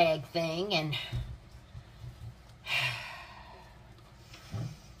duffel bag thing. And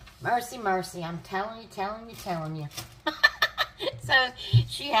Mercy, mercy. I'm telling you. So,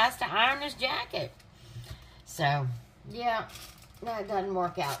 she has to iron this jacket. So, yeah, that doesn't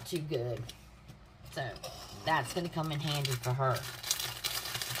work out too good. So, that's going to come in handy for her.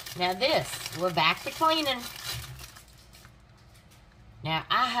 Now this, we're back to cleaning. Now,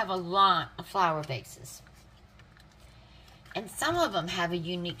 I have a lot of flower vases. And some of them have a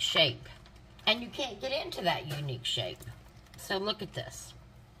unique shape. And you can't get into that unique shape. So look at this.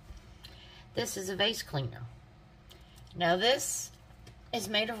 This is a vase cleaner. Now this is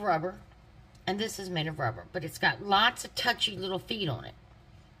made of rubber. And this is made of rubber. But it's got lots of touchy little feet on it.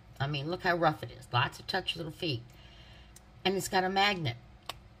 I mean, look how rough it is. Lots of touchy little feet. And it's got a magnet.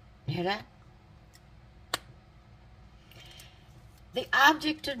 You hear that? The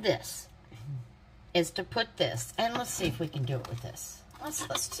object of this is to put this, and let's see if we can do it with this.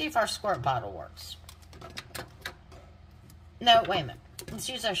 Let's see if our squirt bottle works. No, wait a minute. Let's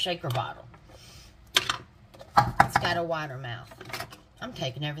use our shaker bottle. It's got a wider mouth. I'm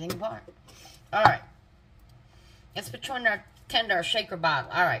taking everything apart. All right. Let's pretend our shaker bottle.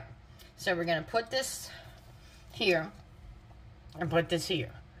 All right. So we're going to put this here and put this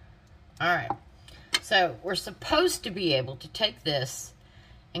here. All right. So we're supposed to be able to take this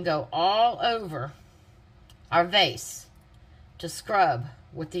and go all over our vase to scrub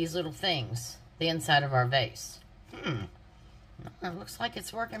with these little things, the inside of our vase. It looks like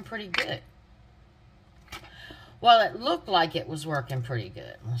it's working pretty good. Well, it looked like it was working pretty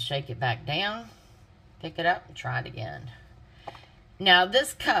good. Let's shake it back down, pick it up, and try it again. Now,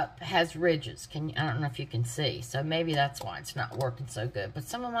 this cup has ridges. I don't know if you can see, so maybe that's why it's not working so good. But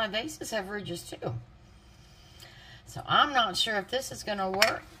some of my vases have ridges too. So I'm not sure if this is going to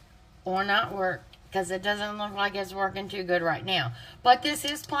work or not work, because it doesn't look like it's working too good right now. But this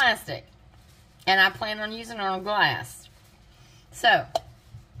is plastic, and I plan on using it on glass. So,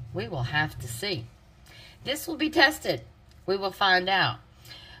 we will have to see. This will be tested. We will find out.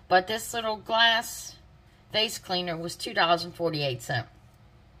 But this little glass vase cleaner was $2.48.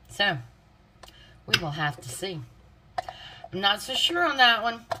 So, we will have to see. I'm not so sure on that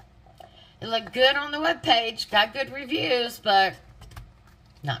one. It looked good on the webpage. Got good reviews, but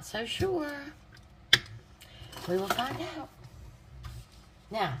not so sure. We will find out.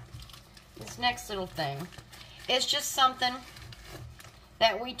 Now, this next little thing is just something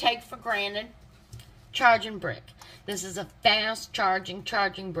that we take for granted. Charging brick. This is a fast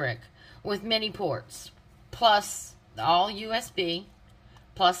charging brick with many ports, plus all USB,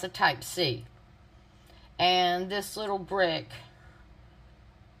 plus a Type-C. And this little brick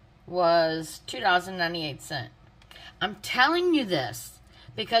was $2.98. I'm telling you this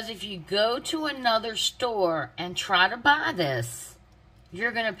because if you go to another store and try to buy this,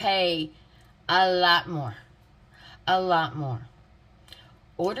 you're going to pay a lot more. A lot more.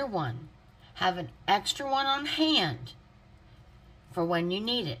 Order one. Have an extra one on hand for when you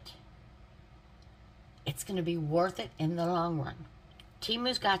need it. It's going to be worth it in the long run.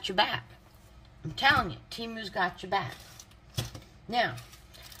 Temu's got your back. I'm telling you, Temu's got your back. Now,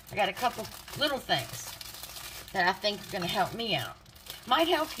 I got a couple little things that I think are going to help me out. Might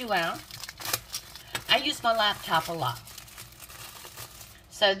help you out. I use my laptop a lot.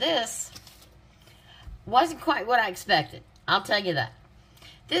 So this wasn't quite what I expected. I'll tell you that.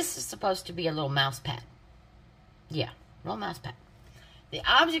 This is supposed to be a little mouse pad. Yeah, little mouse pad. The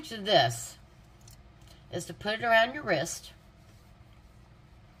object of this is to put it around your wrist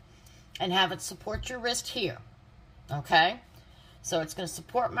and have it support your wrist here. Okay? So it's going to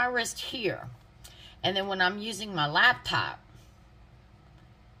support my wrist here. And then when I'm using my laptop,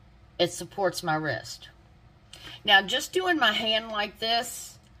 it supports my wrist. Now, just doing my hand like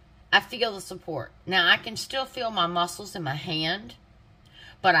this, I feel the support. Now, I can still feel my muscles in my hand,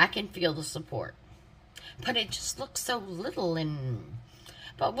 but I can feel the support. But it just looks so little,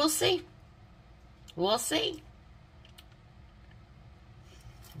 but we'll see. We'll see.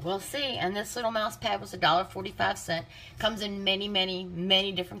 We'll see. And this little mouse pad was $1.45. Comes in many, many,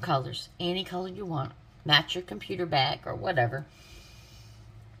 many different colors. Any color you want. Match your computer bag or whatever.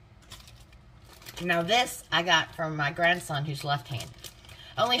 Now this I got from my grandson who's left-handed.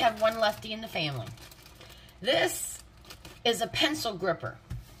 I only have one lefty in the family. This is a pencil gripper.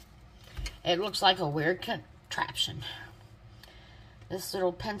 It looks like a weird contraption. This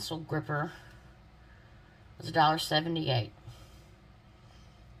little pencil gripper was $1.78.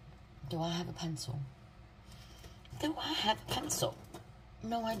 Do I have a pencil? Do I have a pencil?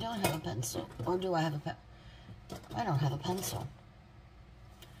 No, I don't have a pencil. Or do I have a pen? I don't have a pencil.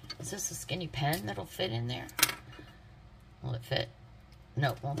 Is this a skinny pen that'll fit in there? Will it fit?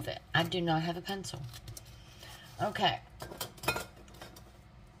 No, it won't fit. I do not have a pencil. Okay.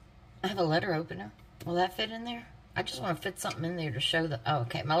 I have a letter opener. Will that fit in there? I just want to fit something in there to show the... Oh,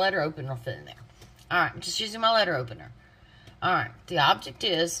 okay. My letter opener will fit in there. All right. I'm just using my letter opener. All right. The object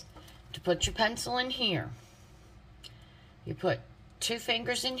is to put your pencil in here. You put 2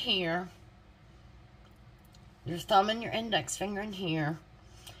 fingers in here. Your thumb and your index finger in here.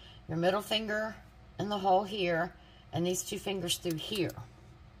 Your middle finger in the hole here. And these 2 fingers through here.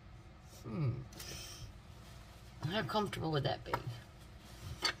 How comfortable would that be?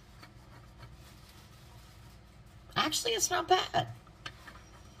 Actually, it's not bad.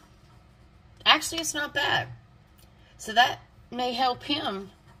 Actually, it's not bad. So that may help him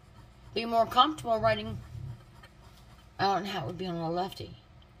be more comfortable writing. I don't know how it would be on a lefty.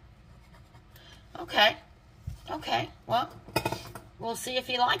 Okay. Okay. Well, we'll see if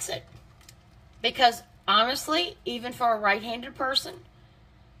he likes it. Because, honestly, even for a right-handed person,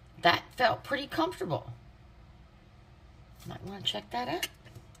 that felt pretty comfortable. Might want to check that out.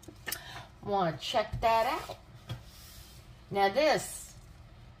 Want to check that out. Now this,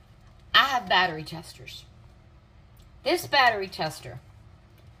 I have battery testers. This battery tester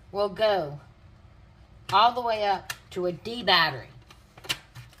will go all the way up to a D battery.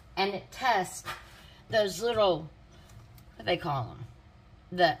 And it tests those little, what do they call them?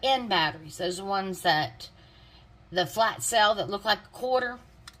 The N batteries. Those are ones that, the flat cell that look like a quarter.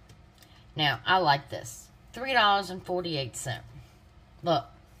 Now, I like this. $3.48. Look,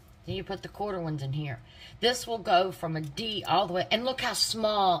 you put the quarter ones in here. This will go from a D all the way. And look how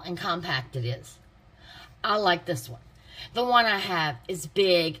small and compact it is. I like this one. The one I have is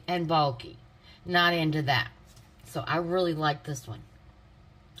big and bulky. Not into that. So I really like this one.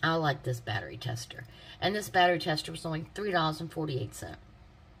 I like this battery tester. And this battery tester was only $3.48.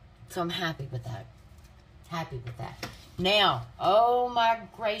 So I'm happy with that. Happy with that. Now, oh my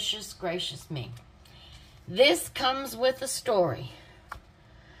gracious, gracious me. This comes with a story.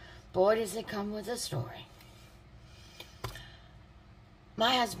 Boy, does it come with a story.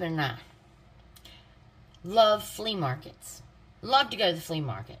 My husband and I love flea markets. Love to go to the flea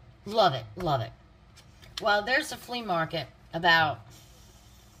market. Love it, love it. Well, there's a flea market about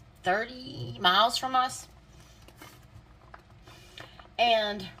 30 miles from us.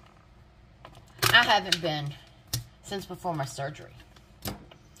 And I haven't been since before my surgery.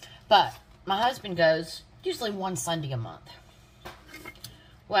 But my husband goes usually one Sunday a month.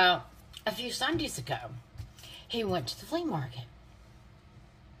 Well, a few Sundays ago, he went to the flea market.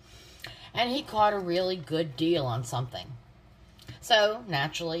 And he caught a really good deal on something. So,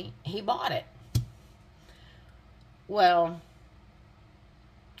 naturally, he bought it. Well,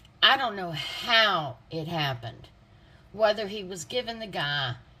 I don't know how it happened. Whether he was giving the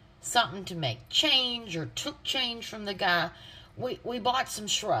guy something to make change or took change from the guy. We bought some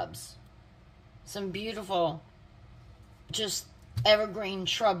shrubs. Some beautiful, just evergreen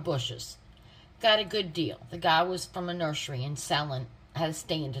shrub bushes. Got a good deal. The guy was from a nursery and had a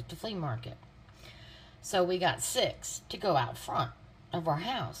stand at the flea market. So we got 6 to go out front of our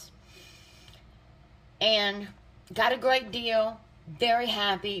house. And got a great deal. Very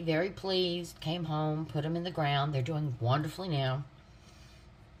happy, very pleased. Came home, put them in the ground. They're doing wonderfully now.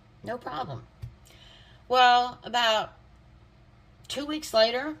 No problem. Well, about 2 weeks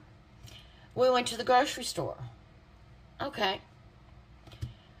later, we went to the grocery store. Okay.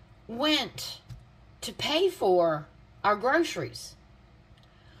 Went to pay for our groceries.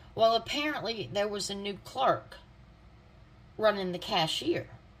 Well, apparently there was a new clerk running the cashier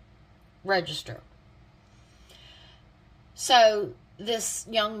register. So this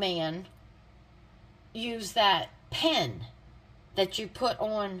young man used that pen that you put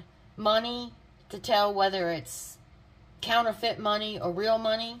on money to tell whether it's counterfeit money or real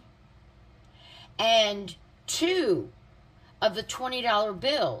money. And 2 of the $20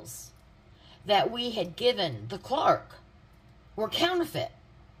 bills that we had given the clerk were counterfeit.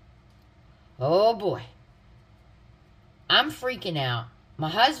 Oh boy. I'm freaking out. My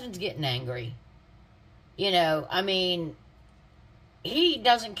husband's getting angry. You know, I mean, he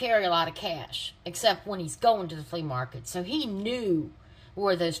doesn't carry a lot of cash, except when he's going to the flea market. So he knew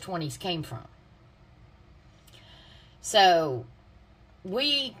where those 20s came from. So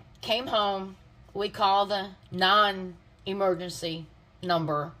we came home. We called the non-emergency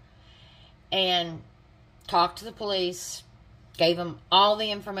number and talked to the police, gave them all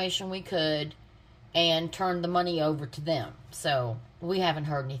the information we could, and turned the money over to them. So we haven't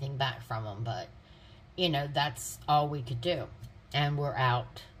heard anything back from them, but, you know, that's all we could do. And we're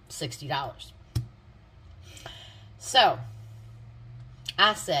out $60. So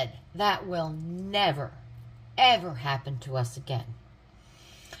I said, that will never, ever happen to us again.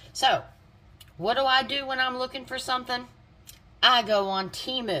 So what do I do when I'm looking for something? I go on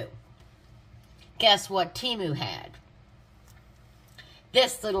Temu. guess what Temu had?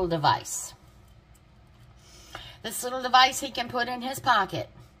 This little device. This little device he can put in his pocket.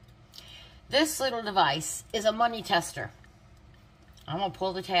 This little device is a money tester. I'm going to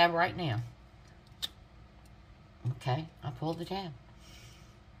pull the tab right now. Okay, I pulled the tab.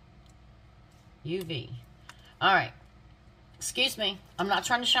 UV. Alright. Excuse me. I'm not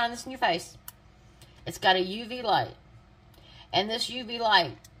trying to shine this in your face. It's got a UV light. And this UV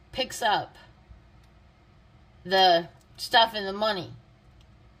light picks up the stuff in the money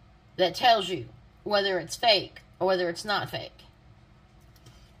that tells you whether it's fake or whether it's not fake.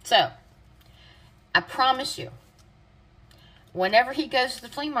 So, I promise you, whenever he goes to the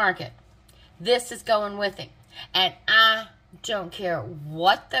flea market, this is going with him. And I don't care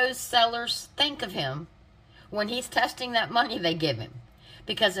what those sellers think of him when he's testing that money they give him.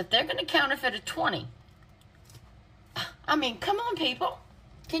 Because if they're going to counterfeit a 20, I mean, come on, people.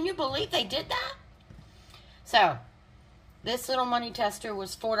 Can you believe they did that? So, this little money tester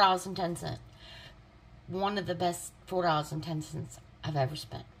was $4.10. One of the best $4.10 I've ever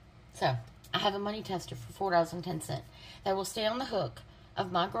spent. So, I have a money tester for $4.10 that will stay on the hook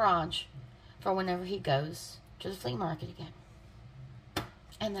of my garage for whenever he goes to the flea market again.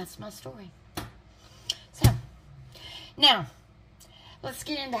 And that's my story. So, now, let's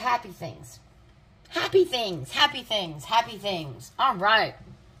get into happy things. Happy things, happy things, happy things. All right.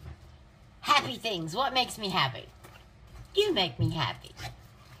 Happy things. What makes me happy? You make me happy.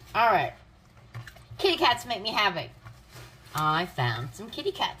 All right. Kitty cats make me happy. I found some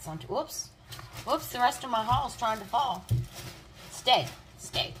kitty cats on... Whoops. Whoops, the rest of my haul is trying to fall. Stay.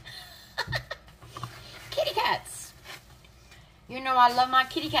 Stay. Kitty cats. You know I love my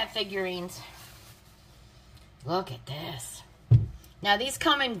kitty cat figurines. Look at this. Now, these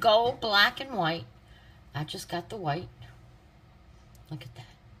come in gold, black, and white. I just got the white. Look at that.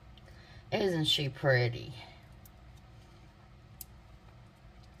 Isn't she pretty?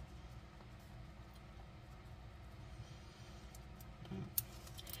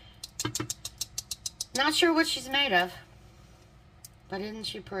 Not sure what she's made of, but isn't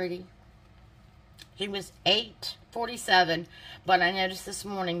she pretty? She was $8.47, but I noticed this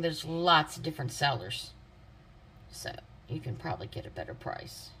morning there's lots of different sellers, so you can probably get a better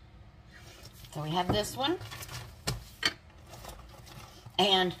price. So we have this one,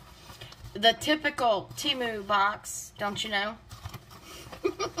 and the typical Temu box, don't you know?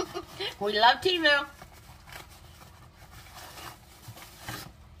 We love Temu.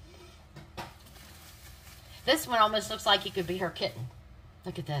 This one almost looks like it could be her kitten.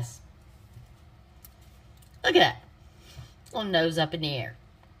 Look at this. Look at that. Little nose up in the air.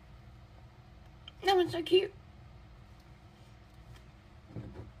 That one's so cute.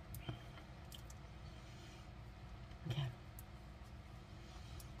 Okay.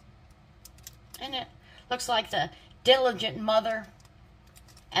 And it looks like the diligent mother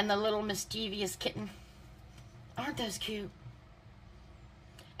and the little mischievous kitten. Aren't those cute?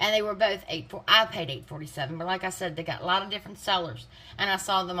 And they were both I paid $8.47, but like I said, they got a lot of different sellers, and I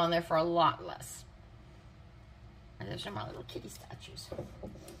saw them on there for a lot less. And those are my little kitty statues. I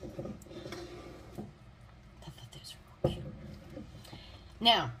thought those were real cute.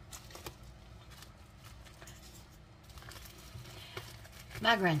 Now,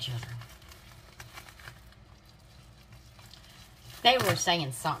 my grandchildren. They were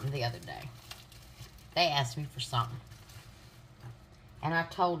saying something the other day. They asked me for something. And I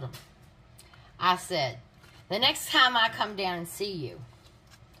told them, I said, the next time I come down and see you,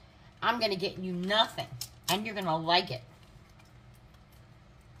 I'm going to get you nothing, and you're going to like it.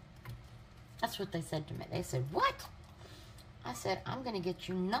 That's what they said to me. They said, what? I said, I'm going to get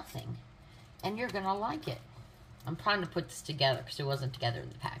you nothing, and you're going to like it. I'm trying to put this together because it wasn't together in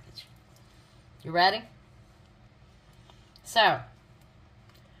the package. You ready? So,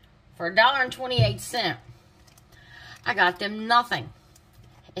 for $1.28, I got them nothing.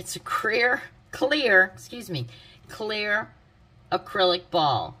 It's a clear acrylic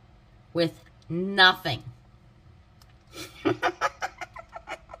ball with nothing.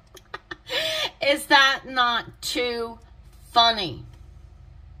 Is that not too funny?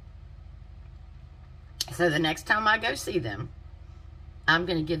 So the next time I go see them, I'm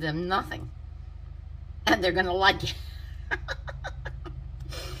going to give them nothing. And they're going to like it.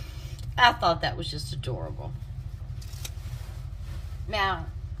 I thought that was just adorable. Now,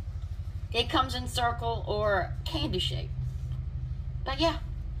 it comes in circle or candy shape. But yeah,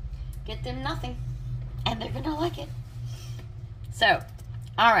 get them nothing, and they're going to like it. So,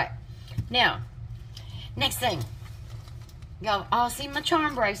 alright. Now, next thing. Y'all all see my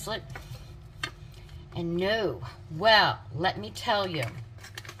charm bracelet. And no, well, let me tell you.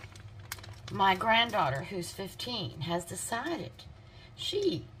 my granddaughter, who's 15, has decided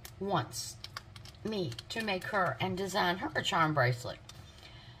she wants me to make her and design her a charm bracelet.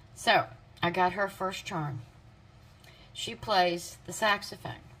 So, I got her first charm. She plays the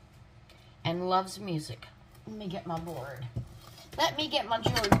saxophone and loves music. Let me get my board. Let me get my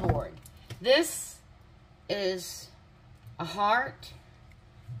jewelry board. This is a heart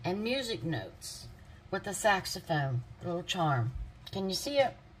and music notes with a saxophone, little charm. Can you see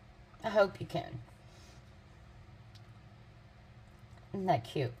it? I hope you can. Isn't that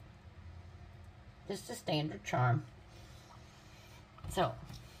cute? Just a standard charm. So,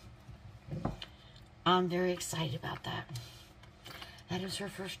 I'm very excited about that. That is her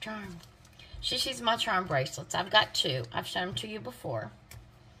first charm. She sees my charm bracelets. I've got 2. I've shown them to you before.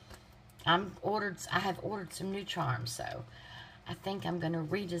 I have ordered some new charms, so I think I'm going to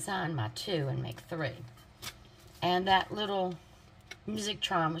redesign my 2 and make 3. And that little music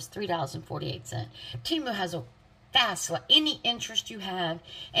charm was $3.48. Temu has a vast, any interest you have,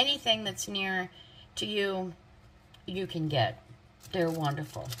 anything that's near to you, you can get. They're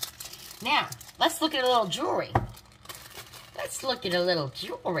wonderful. Now, let's look at a little jewelry. Let's look at a little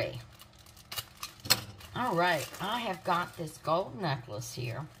jewelry. All right, I have got this gold necklace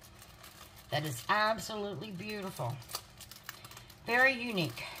here that is absolutely beautiful. Very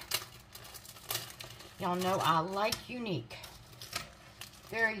unique. Y'all know I like unique.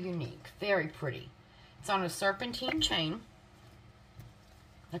 Very unique, very pretty. It's on a serpentine chain.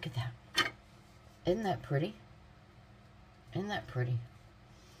 Look at that. Isn't that pretty? Isn't that pretty?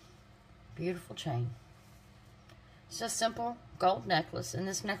 Beautiful chain. It's a simple gold necklace, and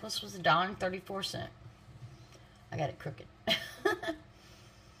this necklace was $1.34. I got it crooked.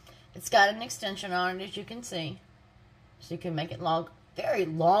 It's got an extension on it, as you can see. So you can make it long, very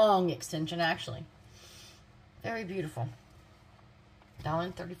long extension, actually. Very beautiful.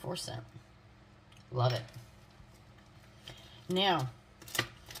 $1.34. Love it. Now,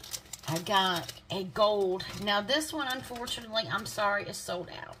 I got a gold. Now, this one, unfortunately, I'm sorry, is sold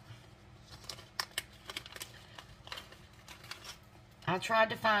out. I tried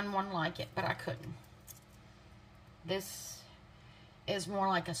to find one like it, but I couldn't. This is more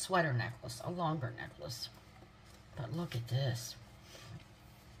like a sweater necklace, a longer necklace. But look at this.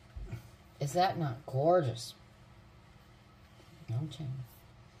 Is that not gorgeous? No chain.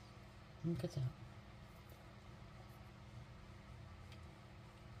 Look at that.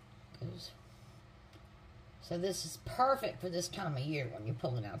 Goes. So this is perfect for this time of year when you're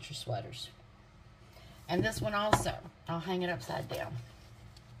pulling out your sweaters. And this one also, I'll hang it upside down.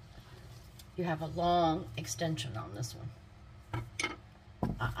 You have a long extension on this one.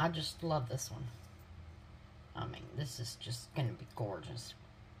 I just love this one. I mean, this is just going to be gorgeous.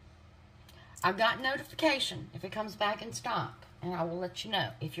 I've got notification if it comes back in stock, and I will let you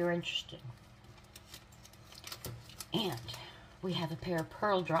know if you're interested. And we have a pair of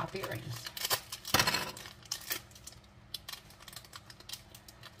pearl drop earrings.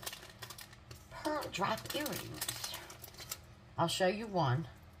 Pearl drop earrings. I'll show you one.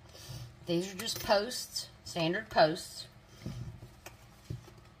 These are just posts, standard posts.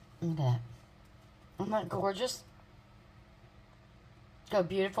 Look at that. Isn't that gorgeous? Go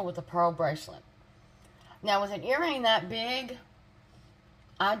beautiful with a pearl bracelet. Now, with an earring that big,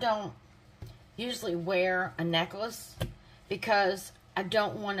 I don't usually wear a necklace because I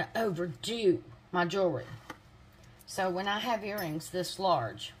don't want to overdo my jewelry. So when I have earrings this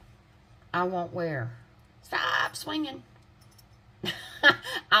large, I won't wear. Stop swinging.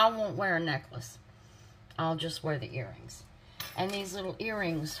 I won't wear a necklace. I'll just wear the earrings. And these little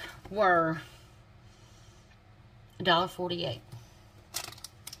earrings were $1.48.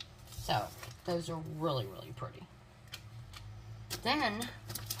 So, those are really, really pretty. Then,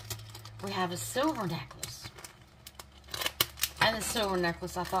 we have a silver necklace. And the silver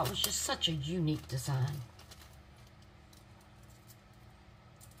necklace I thought was just such a unique design.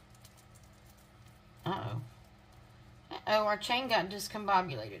 Uh-oh. Uh-oh, our chain got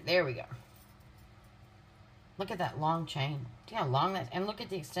discombobulated. There we go. Look at that long chain. See how long that, and look at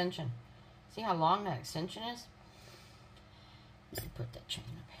the extension. See how long that extension is? Let me put that chain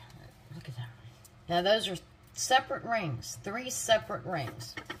up here. Look at that. Now those are separate rings. 3 separate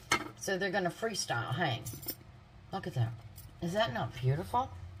rings. So they're going to freestyle hang. Look at that. Is that not beautiful?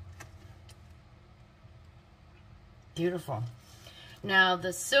 Beautiful. Now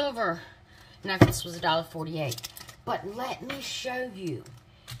the silver necklace was $1.48. But let me show you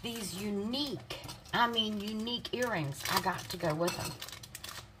these unique, I mean unique earrings I got to go with them.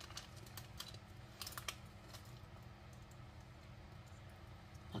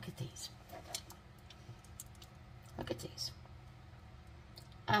 Look at these. Look at these.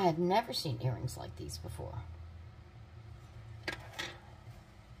 I had never seen earrings like these before.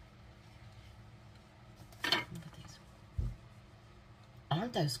 Look at these.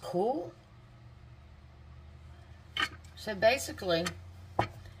 Aren't those cool? So basically,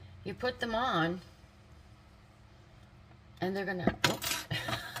 you put them on, and they're gonna, oops,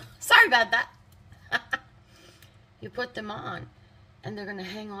 sorry about that. You put them on, and they're gonna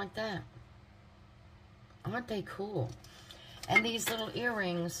hang like that. Aren't they cool? And these little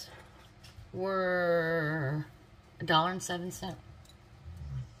earrings were $1.07.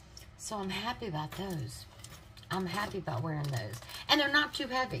 So I'm happy about those. I'm happy about wearing those. And they're not too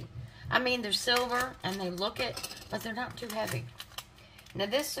heavy. I mean, they're silver and they look it, but they're not too heavy. Now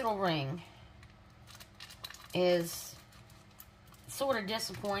this little ring is sort of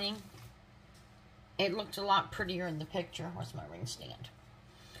disappointing. It looked a lot prettier in the picture. Where's my ring stand?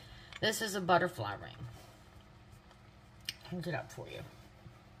 This is a butterfly ring. Hold it up for you.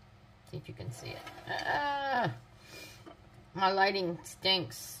 See if you can see it. My lighting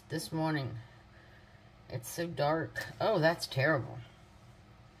stinks this morning. It's so dark. Oh, that's terrible.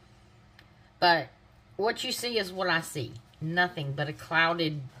 But what you see is what I see. Nothing but a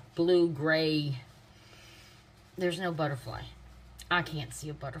clouded blue-gray. There's no butterfly. I can't see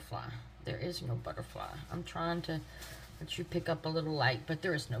a butterfly. There is no butterfly. I'm trying to let you pick up a little light, but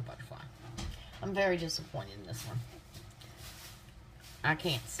there is no butterfly. I'm very disappointed in this one. I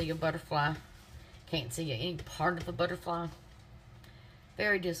can't see a butterfly. Can't see any part of a butterfly.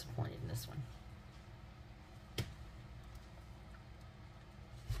 Very disappointed in this one.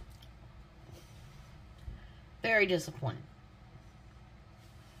 Very disappointed.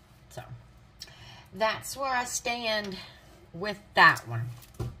 So, that's where I stand with that one.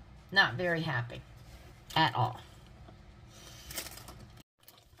 Not very happy at all.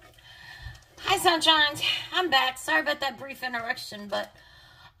 Hi, sunshines. I'm back. Sorry about that brief interruption, but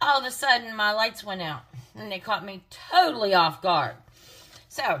all of a sudden my lights went out and they caught me totally off guard.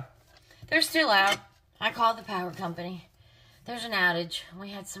 So, they're still out. I called the power company. There's an outage. We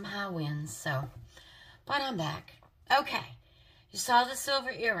had some high winds, so... But I'm back. Okay. You saw the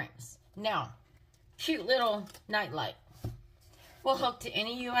silver earrings. Now, cute little nightlight. We'll hook to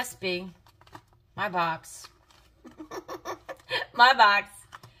any USB. My box. My box.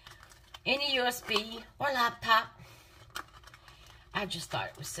 Any USB or laptop. I just thought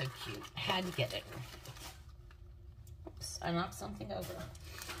it was so cute. Had to get it. Oops, I knocked something over.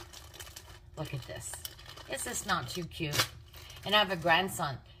 Look at this. Is this not too cute? And I have a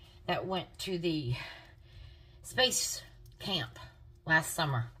grandson that went to the space camp last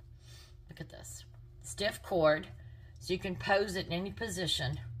summer. Look at this. Stiff cord, so you can pose it in any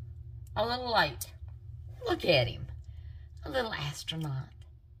position. A little light. Look at him. A little astronaut.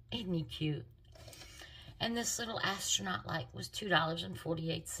 Isn't he cute? And this little astronaut light was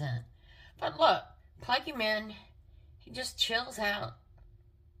 $2.48. But look, plug him in. He just chills out.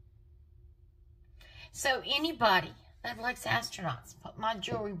 So anybody that likes astronauts, put my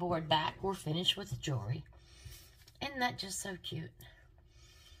jewelry board back. We're finished with the jewelry. Isn't that just so cute?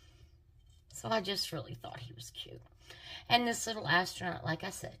 So I just really thought he was cute. And this little astronaut, like I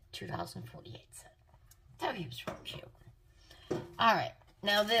said, $2.48. So he was real cute. All right,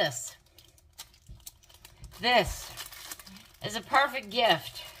 now this. This is a perfect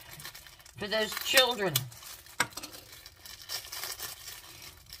gift for those children.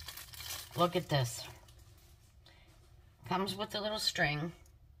 Look at this. Comes with a little string.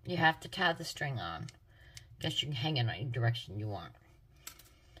 You have to tie the string on. Guess you can hang it in any direction you want.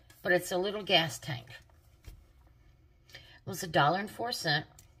 But it's a little gas tank. It was $1.04.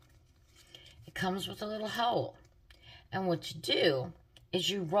 It comes with a little hole. And what you do is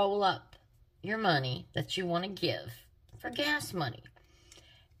you roll up your money that you want to give for gas money.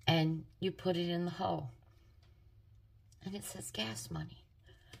 And you put it in the hole. And it says gas money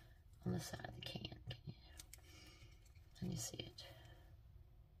on the side of the can. Can you see it?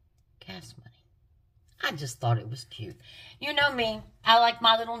 Gas money. I just thought it was cute. You know me. I like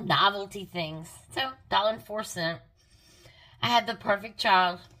my little novelty things. So, $1.04. I had the perfect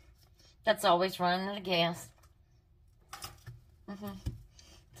child that's always running out of gas.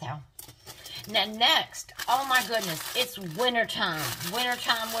 So, now next, oh my goodness, it's wintertime.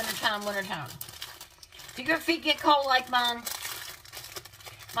 Wintertime, wintertime, wintertime. Do your feet get cold like mine?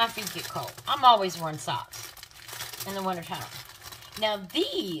 My feet get cold. I'm always wearing socks in the wintertime. Now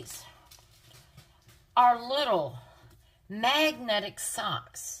these are little magnetic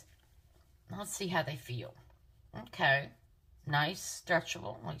socks. Let's see how they feel. Okay. Nice,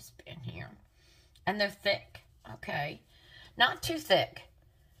 stretchable. Let me spin here. And they're thick. Okay. Not too thick,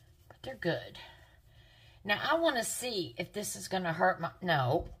 but they're good. Now, I want to see if this is going to hurt my...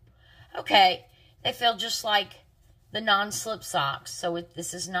 No. Okay. They feel just like the non-slip socks, so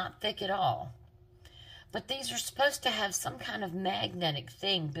this is not thick at all. But these are supposed to have some kind of magnetic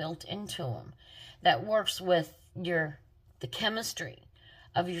thing built into them that works with the chemistry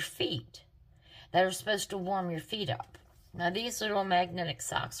of your feet that are supposed to warm your feet up. Now, these little magnetic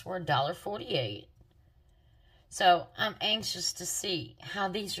socks were $1.48. So, I'm anxious to see how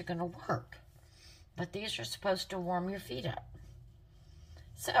these are going to work. But these are supposed to warm your feet up.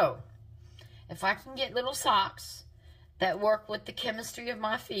 So, if I can get little socks that work with the chemistry of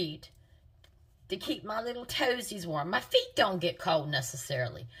my feet to keep my little toesies warm. My feet don't get cold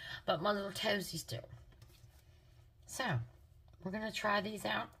necessarily, but my little toesies do. So, we're going to try these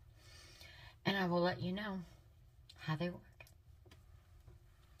out, and I will let you know how they work.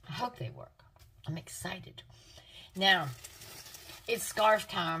 I hope they work. I'm excited. Now, it's scarf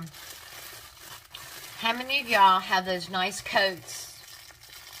time. How many of y'all have those nice coats,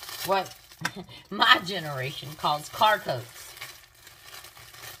 what my generation calls car coats?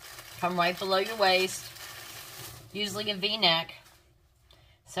 Come right below your waist, usually a V-neck.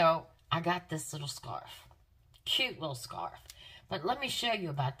 So, I got this little scarf. Cute little scarf. But let me show you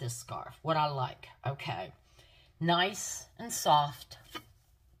about this scarf, what I like, okay? Nice and soft.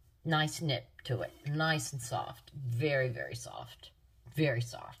 Nice knit to it. Nice and soft. Very, very soft. Very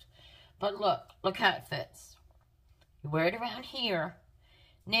soft. But look how it fits. You wear it around here.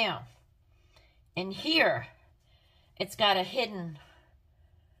 Now, in here, it's got a hidden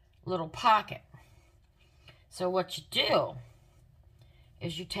little pocket. So what you do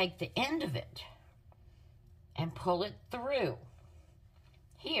is you take the end of it and pull it through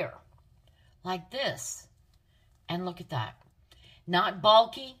here, like this. And look at that. Not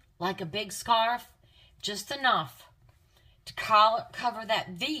bulky, like a big scarf, just enough to cover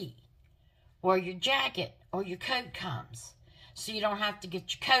that V where your jacket or your coat comes. So you don't have to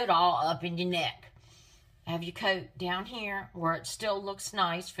get your coat all up in your neck. Have your coat down here where it still looks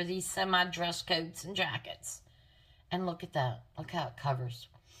nice for these semi-dress coats and jackets. And look at that. Look how it covers.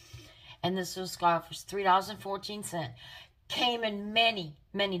 And this little scarf was $3.14. Came in many,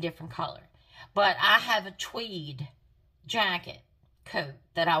 many different colors. But I have a tweed jacket coat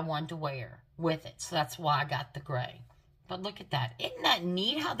that I wanted to wear with it. So that's why I got the gray. But look at that. Isn't that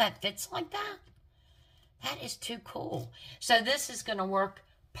neat how that fits like that? That is too cool. So this is going to work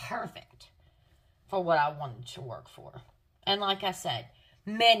perfect for what I wanted to work for. And like I said,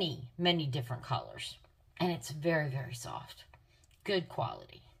 many, many different colors. And it's very, very soft. Good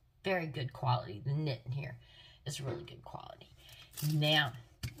quality. Very good quality. The knit in here is really good quality. Now,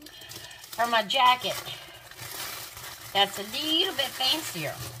 for my jacket, that's a little bit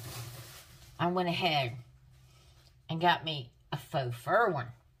fancier. I went ahead and got me a faux fur one.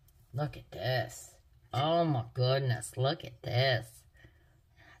 Look at this. Oh my goodness, look at this.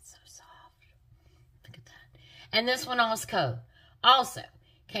 That's so soft. Look at that. And this one also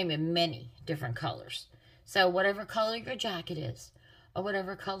came in many different colors. So whatever color your jacket is, or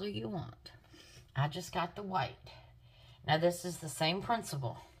whatever color you want. I just got the white. Now this is the same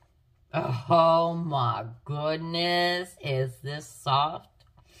principle. Oh my goodness, is this soft?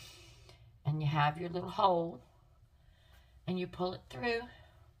 And you have your little hole, and you pull it through,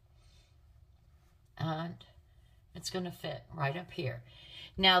 and it's going to fit right up here.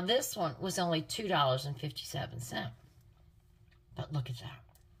 Now this one was only $2.57. But look at that.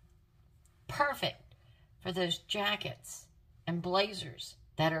 Perfect for those jackets and blazers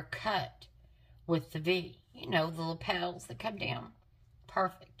that are cut with the V. You know, the lapels that come down.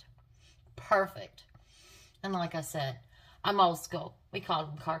 Perfect. Perfect. And like I said, I'm old school. We call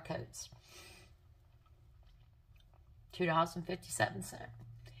them car coats. $2.57.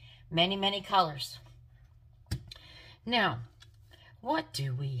 Many, many colors. Now, what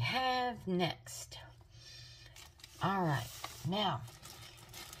do we have next? All right. Now,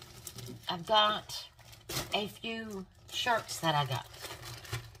 I've got a few shirts that I got.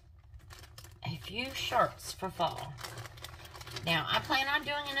 A few shirts for fall. Now, I plan on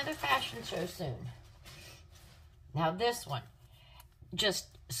doing another fashion show soon. Now, this one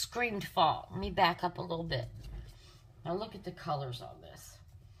just screamed fall. Let me back up a little bit. Now, look at the colors on this.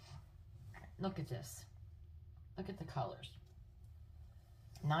 Look at this. Look at the colors.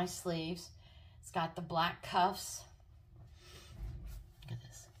 Nice sleeves. It's got the black cuffs. Look at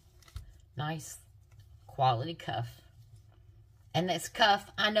this. Nice quality cuff. And this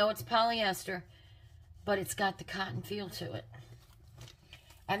cuff, I know it's polyester, but it's got the cotton feel to it.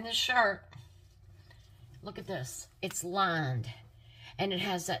 And this shirt, look at this. It's lined. And it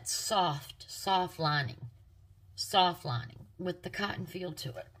has that soft lining. Soft lining with the cotton feel to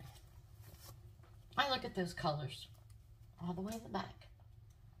it. I look at those colors all the way in the back.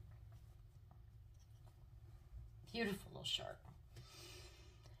 Beautiful little shirt.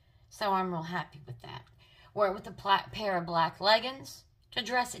 So I'm real happy with that. Wear it with a pair of black leggings to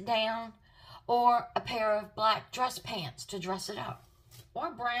dress it down, or a pair of black dress pants to dress it up,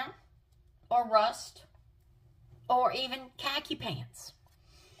 or brown, or rust, or even khaki pants.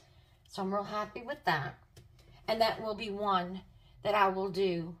 So I'm real happy with that. And that will be one that I will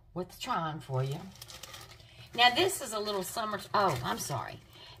do with Tron for you. Now this is a little summer, oh, I'm sorry.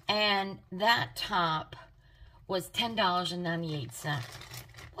 And that top was $10.98.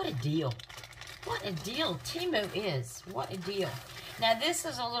 What a deal. What a deal Temu is. What a deal. Now this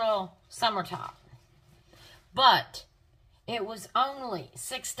is a little summer top. But it was only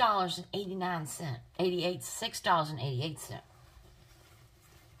 $6.89. $6.88.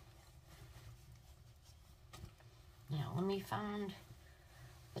 Now let me find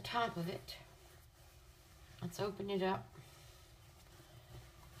the top of it. Let's open it up.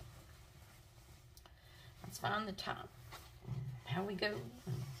 Let's find the top. How we go.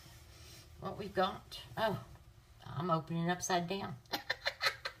 What we've got. Oh, I'm opening it upside down.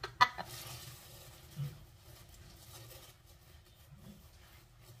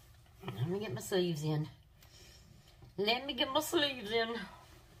 Let me get my sleeves in. Let me get my sleeves in.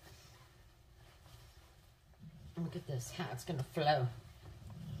 Look at this, how it's going to flow.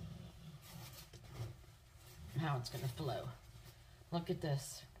 How it's going to flow. Look at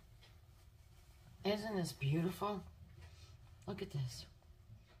this. Isn't this beautiful? Look at this.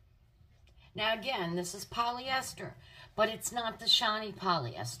 Now again, this is polyester, but it's not the shiny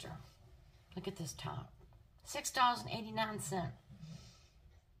polyester. Look at this top. $6.89.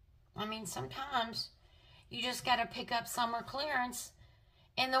 I mean, sometimes you just got to pick up summer clearance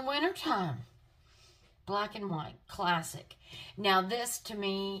in the wintertime. Black and white, classic. Now this, to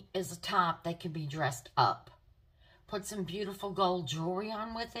me, is a top that can be dressed up. Put some beautiful gold jewelry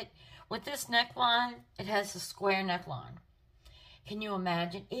on with it. With this neckline, it has a square neckline. Can you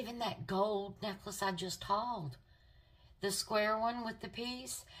imagine? Even that gold necklace I just hauled. The square one with the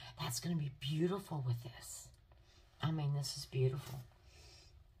piece, that's going to be beautiful with this. I mean, this is beautiful.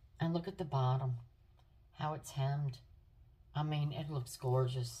 And look at the bottom, how it's hemmed. I mean, it looks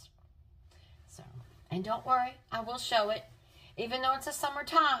gorgeous. So, and don't worry, I will show it. Even though it's a summer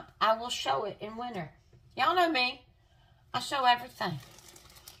top, I will show it in winter. Y'all know me. I show everything.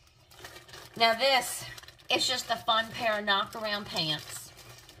 Now this is just a fun pair of knockaround pants.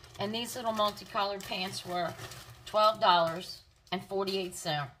 And these little multicolored pants were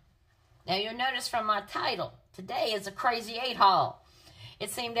 $12.48. Now you'll notice from my title, today is a crazy 8 haul. It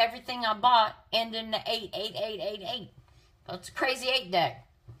seemed everything I bought ended in the 8, 8, 8, 8, 8. So it's a crazy 8 day.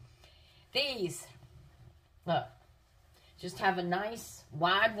 These, look, just have a nice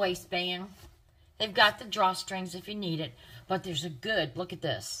wide waistband. They've got the drawstrings if you need it. But there's a good, look at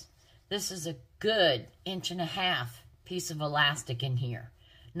this. This is a good 1.5 inch piece of elastic in here.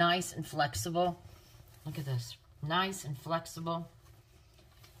 Nice and flexible. Look at this. Nice and flexible.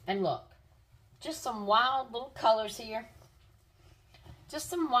 And look, just some wild little colors here. Just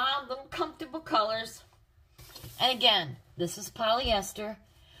some wild little comfortable colors. And again, this is polyester,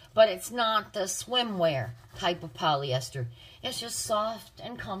 but it's not the swimwear type of polyester. It's just soft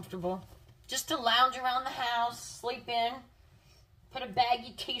and comfortable. Just to lounge around the house, sleep in, put a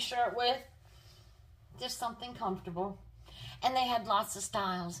baggy t-shirt with. Just something comfortable. And they had lots of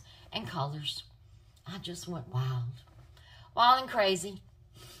styles and colors. I just went wild. Wild and crazy.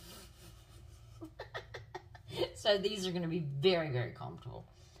 So these are going to be very, very comfortable.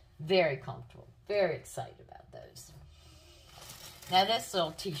 Very comfortable. Very excited about those. Now this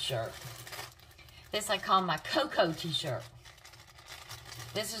little t-shirt. This I call my Cocoa t-shirt.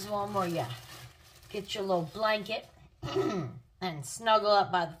 This is one where you get your little blanket and snuggle up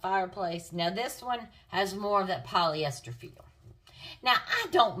by the fireplace. Now this one has more of that polyester feel. Now I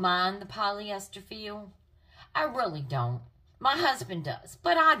don't mind the polyester feel. I really don't. My husband does,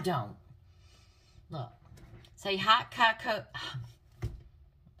 but I don't. Look. Say hot cocoa.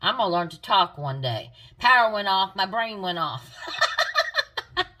 I'm going to learn to talk one day. Power went off. My brain went off.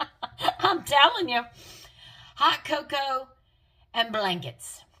 I'm telling you. Hot cocoa and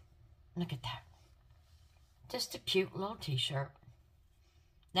blankets. Look at that. Just a cute little t-shirt.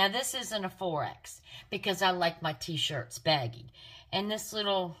 Now this isn't a 4X because I like my t-shirts baggy. And this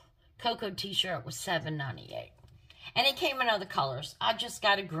little Cocoa t-shirt was $7.98. And it came in other colors. I just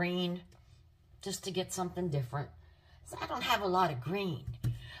got a green just to get something different. So I don't have a lot of green.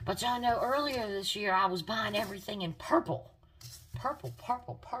 But y'all know earlier this year I was buying everything in purple. Purple,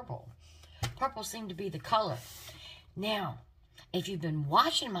 purple, purple. Purple seemed to be the color. Now, if you've been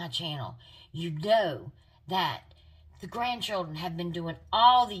watching my channel, you know that the grandchildren have been doing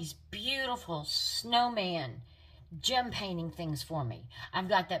all these beautiful snowman gem painting things for me. I've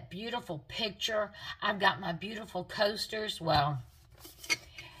got that beautiful picture. I've got my beautiful coasters. Well,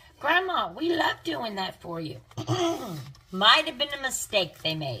 Grandma, we love doing that for you. Might have been a mistake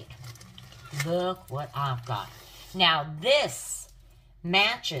they made. Look what I've got. Now this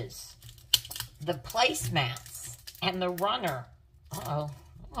matches the placemats and the runner. Uh-oh.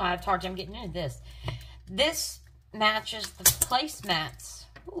 I have a hard time getting into this. This matches the placemats.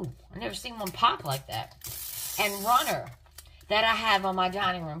 Ooh, I've never seen one pop like that. And runner that I have on my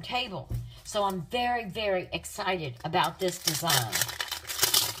dining room table. So I'm very, very excited about this design.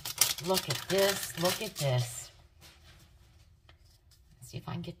 Look at this. Look at this. Let's see if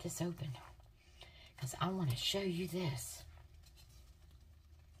I can get this open. Because I want to show you this.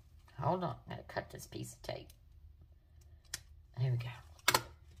 Hold on. I gotta cut this piece of tape. There we go.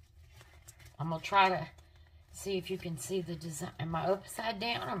 I'm going to try to see if you can see the design. Am I upside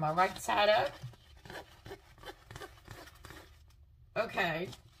down or am I right side up? Okay.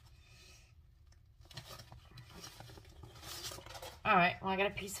 Alright, well I got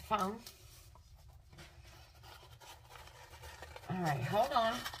a piece of foam. Alright, hold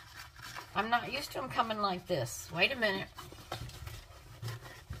on. I'm not used to them coming like this. Wait a minute.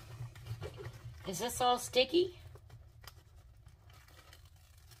 Is this all sticky?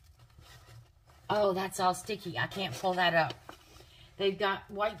 Oh, that's all sticky. I can't pull that up. They've got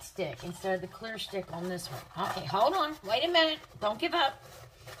white stick instead of the clear stick on this one. Okay, hold on. Wait a minute. Don't give up.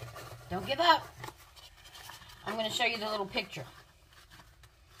 Don't give up. I'm going to show you the little picture.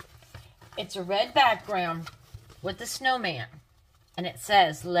 It's a red background with the snowman. And it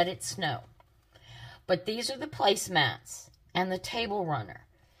says, let it snow. But these are the placemats and the table runner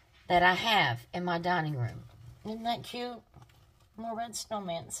that I have in my dining room. Isn't that cute? Little red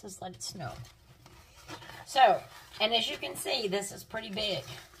snowman that says, let it snow. So, and as you can see, this is pretty big.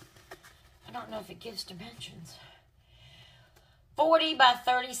 I don't know if it gives dimensions. 40 by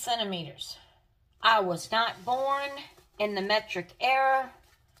 30 centimeters. I was not born in the metric era.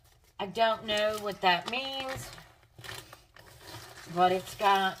 I don't know what that means. But it's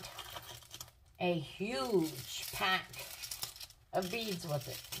got a huge pack of beads with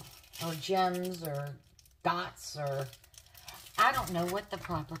it. Or gems or dots or... I don't know what the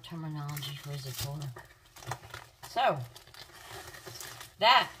proper terminology for is for. So,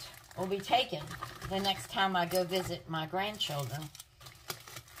 that will be taken the next time I go visit my grandchildren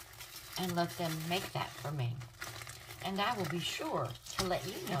and let them make that for me. And I will be sure to let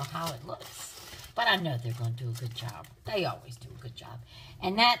you know how it looks. But I know they're going to do a good job. They always do a good job.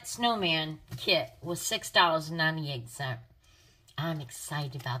 And that snowman kit was $6.98. I'm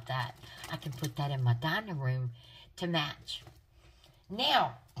excited about that. I can put that in my dining room to match.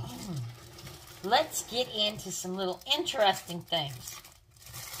 Now, let's get into some little interesting things.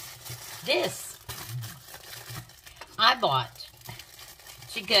 This I bought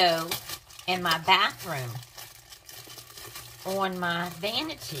to go in my bathroom on my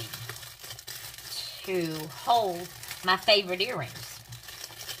vanity to hold my favorite earrings.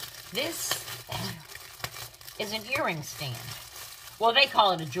 This is an earring stand. Well, they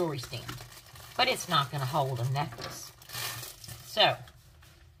call it a jewelry stand, but it's not going to hold a necklace. So,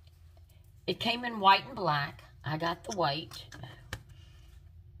 it came in white and black. I got the white.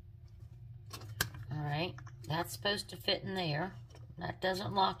 Alright, that's supposed to fit in there. That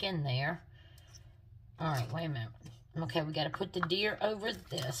doesn't lock in there. Alright, wait a minute. Okay, we got to put the deer over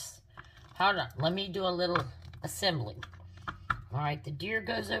this. Hold on, let me do a little assembly. Alright, the deer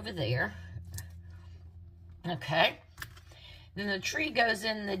goes over there. Okay. Then the tree goes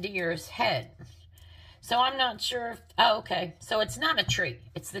in the deer's head. So I'm not sure if... Oh, okay. So it's not a tree.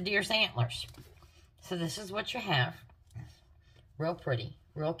 It's the deer's antlers. So this is what you have. Real pretty.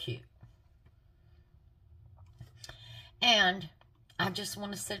 Real cute. And I just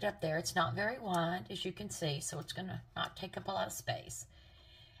want to sit it up there. It's not very wide, as you can see. So it's going to not take up a lot of space.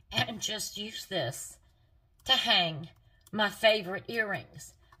 And just use this to hang my favorite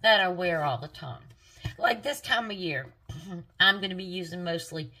earrings that I wear all the time. Like this time of year, I'm going to be using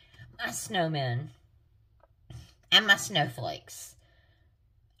mostly my snowmen and my snowflakes.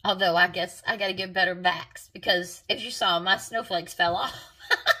 Although, I guess I got to get better backs. Because, as you saw, my snowflakes fell off.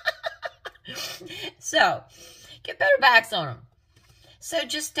 So, get better backs on them. So,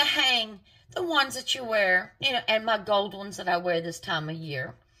 just to hang the ones that you wear, you know, and my gold ones that I wear this time of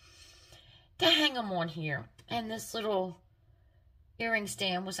year. To hang them on here. And this little earring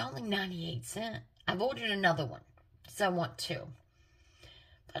stand was only 98 cents. I've ordered another one. Because I want two.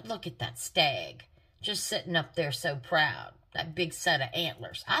 But look at that stag. Just sitting up there so proud. That big set of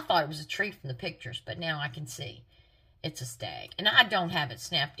antlers. I thought it was a tree from the pictures, but now I can see it's a stag. And I don't have it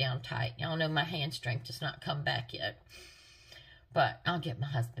snapped down tight. Y'all know my hand strength has not come back yet. But I'll get my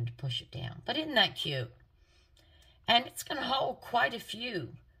husband to push it down. But isn't that cute? And it's going to hold quite a few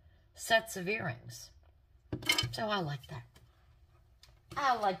sets of earrings. So I like that.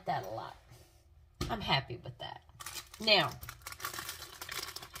 I like that a lot. I'm happy with that. Now,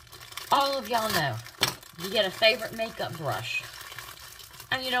 all of y'all know you get a favorite makeup brush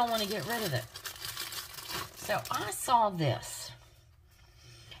and you don't want to get rid of it. So I saw this.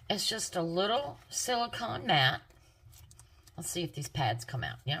 It's just a little silicone mat. Let's see if these pads come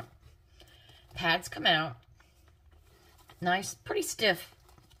out. Yeah. Pads come out. Nice, pretty stiff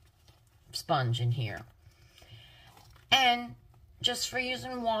sponge in here. And just for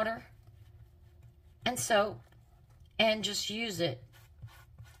using water and soap, and just use it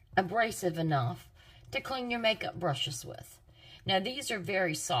abrasive enough to clean your makeup brushes with. Now these are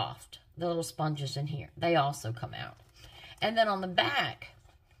very soft, the little sponges in here. They also come out. And then on the back,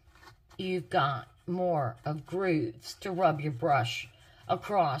 you've got more of grooves to rub your brush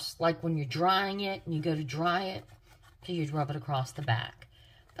across, like when you're drying it and you go to dry it, so you'd rub it across the back.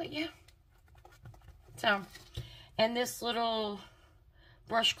 But yeah. So, and this little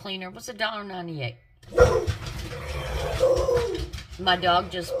brush cleaner was $1.98. My dog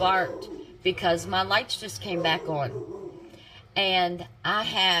just barked because my lights just came back on. And I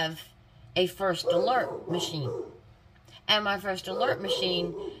have a first alert machine. And my first alert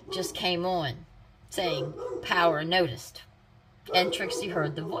machine just came on saying, power noticed. And Trixie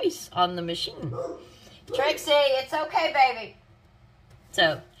heard the voice on the machine. Trixie, it's okay, baby.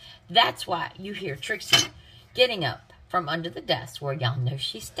 So, that's why you hear Trixie getting up from under the desk where y'all know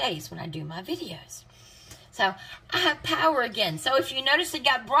she stays when I do my videos. So, I have power again. So, if you notice it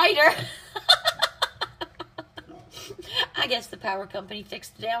got brighter, I guess the power company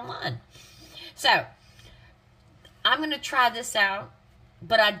fixed the down line. So, I'm going to try this out,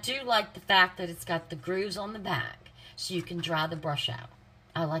 but I do like the fact that it's got the grooves on the back so you can dry the brush out.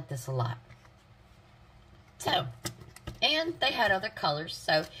 I like this a lot. So, and they had other colors,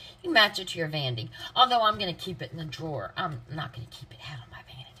 so you match it to your vanity. Although I'm going to keep it in the drawer. I'm not going to keep it out on my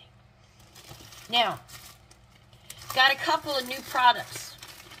vanity. Now, got a couple of new products.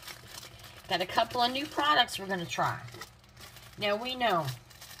 Got a couple of new products we're going to try. Now, we know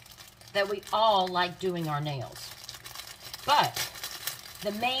that we all like doing our nails. But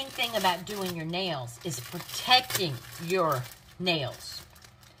the main thing about doing your nails is protecting your nails.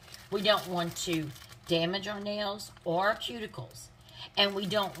 We don't want to damage our nails or our cuticles. And we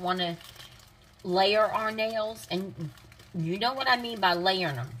don't want to layer our nails. And you know what I mean by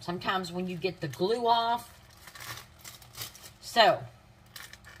layering them. Sometimes when you get the glue off. So,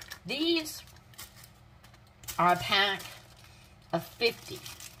 these are a pack of 50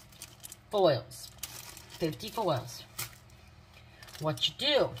 foils. 50 foils. What you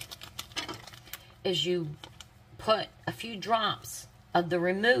do is you put a few drops of the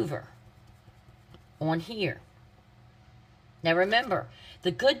remover on here. Now remember,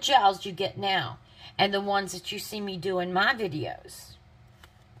 the good gels you get now and the ones that you see me do in my videos,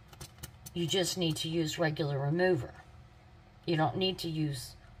 you just need to use regular remover. You don't need to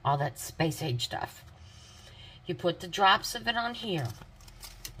use all that space age stuff. You put the drops of it on here.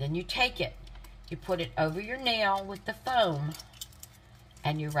 Then you take it. You put it over your nail with the foam.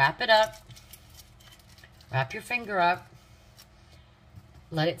 And you wrap it up. Wrap your finger up.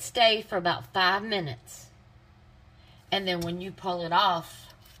 Let it stay for about 5 minutes. And then when you pull it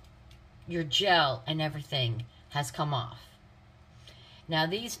off, your gel and everything has come off. Now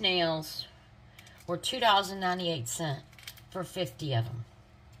these nails were $2.98 for 50 of them.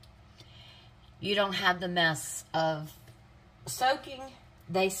 You don't have the mess of soaking.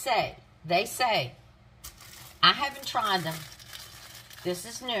 They say. I haven't tried them. This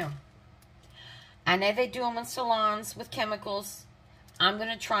is new. I know they do them in salons with chemicals. I'm going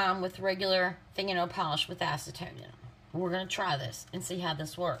to try them with regular fingernail polish with acetone in them. We're going to try this and see how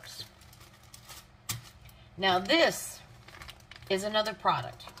this works. Now this is another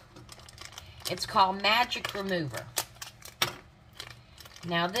product. It's called Magic Remover.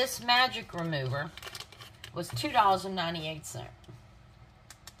 Now this Magic Remover was $2.98.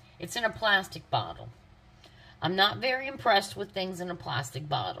 It's in a plastic bottle. I'm not very impressed with things in a plastic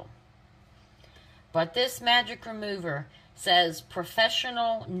bottle. But this Magic Remover says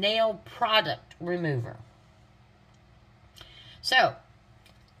Professional Nail Product Remover. So,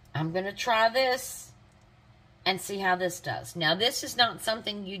 I'm going to try this and see how this does. Now, this is not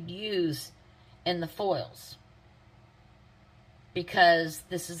something you'd use in the foils, because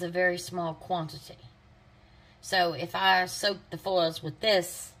this is a very small quantity. So if I soak the foils with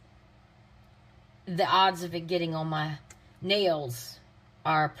this, the odds of it getting on my nails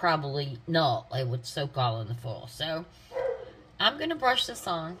are probably null. It would soak all in the foil. So I'm going to brush this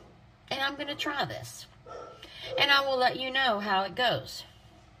on, and I'm going to try this. And I will let you know how it goes.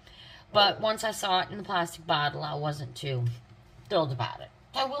 But once I saw it in the plastic bottle, I wasn't too thrilled about it.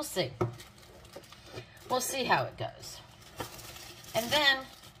 So we'll see. We'll see how it goes. And then,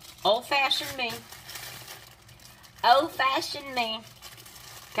 old-fashioned me,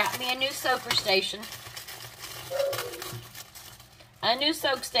 got me a new soaker station. A new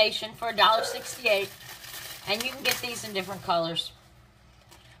soak station for $1.68. And you can get these in different colors.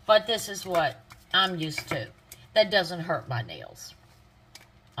 But this is what I'm used to. That doesn't hurt my nails.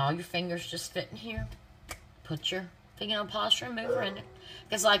 All your fingers just fit in here. Put your fingernail polish remover in it.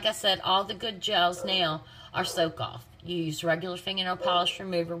 Because like I said, all the good gels now are soak off. You use regular fingernail polish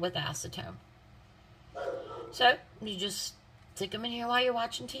remover with acetone. So, you just stick them in here while you're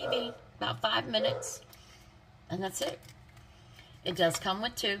watching TV. About 5 minutes. And that's it. It does come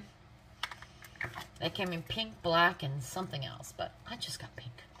with 2. They came in pink, black, and something else. But I just got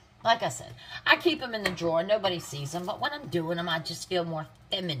pink. Like I said, I keep them in the drawer. Nobody sees them. But when I'm doing them, I just feel more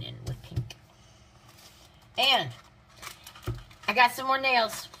feminine with pink. And I got some more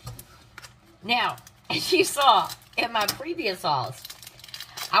nails. Now, as you saw in my previous hauls,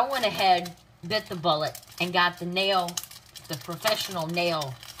 I went ahead, bit the bullet, and got the professional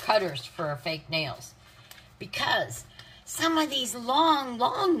nail cutters for fake nails. Because some of these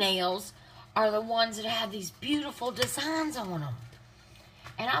long nails are the ones that have these beautiful designs on them.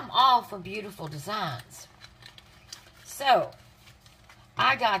 And I'm all for beautiful designs. So,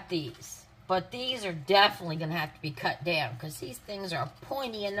 I got these. But these are definitely going to have to be cut down. Because these things are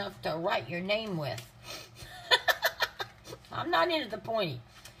pointy enough to write your name with. I'm not into the pointy.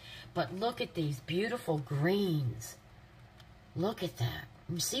 But look at these beautiful greens. Look at that.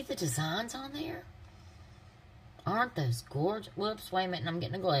 You see the designs on there? Aren't those gorgeous? Whoops, wait a minute. I'm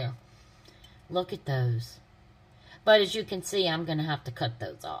getting a glare. Look at those. But as you can see, I'm going to have to cut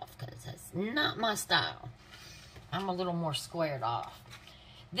those off because that's not my style. I'm a little more squared off.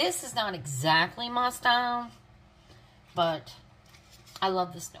 This is not exactly my style, but I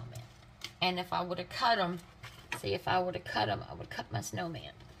love the snowman. And if I would have cut them, if I would have cut them, I would cut my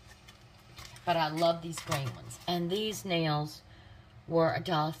snowman. But I love these green ones. And these nails were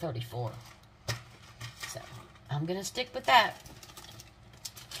 $1.34. So, I'm going to stick with that.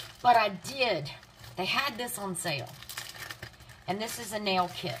 But I did. They had this on sale. And this is a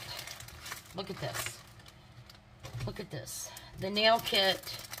nail kit. Look at this. Look at this. The nail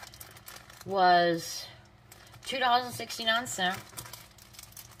kit was $2.69.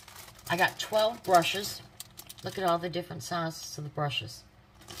 I got 12 brushes. Look at all the different sizes of the brushes.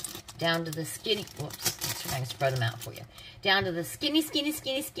 Down to the skinny. Whoops. Let's see if I can spread them out for you. Down to the skinny.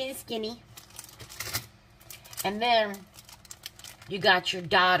 And then you got your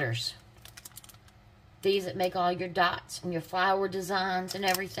dotters. These that make all your dots and your flower designs and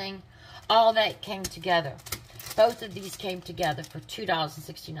everything. All that came together. Both of these came together for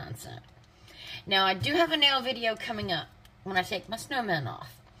 $2.69. Now, I do have a nail video coming up when I take my snowman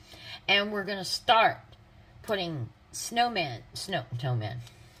off. And we're going to start putting snowman.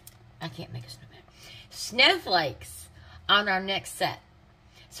 I can't make a snowman. Snowflakes on our next set.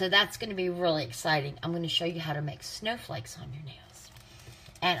 So that's going to be really exciting. I'm going to show you how to make snowflakes on your nails.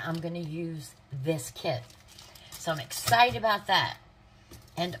 And I'm going to use this kit. So I'm excited about that.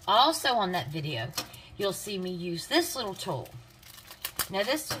 And also on that video, you'll see me use this little tool. Now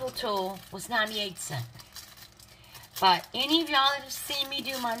this little tool was 98 cents. But any of y'all that have seen me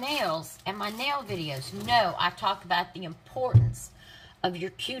do my nails and my nail videos know I talk about the importance of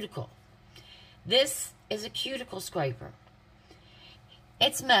your cuticle. This is a cuticle scraper.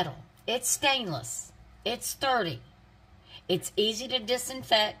 It's metal. It's stainless. It's sturdy. It's easy to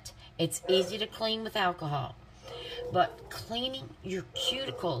disinfect. It's easy to clean with alcohol. But cleaning your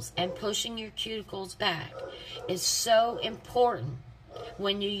cuticles and pushing your cuticles back is so important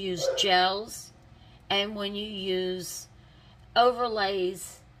when you use gels and when you use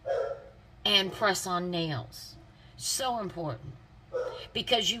overlays and press-on nails. So important.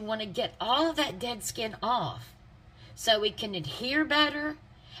 Because you want to get all of that dead skin off so it can adhere better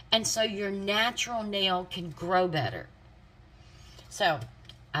and so your natural nail can grow better. So,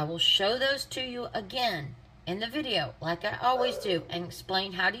 I will show those to you again in the video, like I always do, and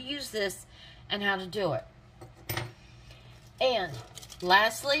explain how to use this and how to do it. And,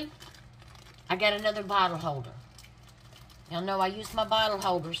 lastly, I got another bottle holder. Y'all know I use my bottle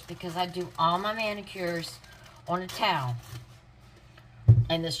holders because I do all my manicures on a towel.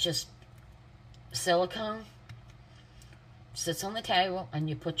 And it's just silicone. sits on the table, and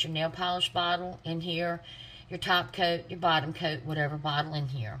you put your nail polish bottle in here, your top coat, your bottom coat, whatever bottle in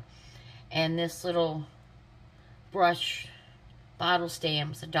here. And this little brush bottle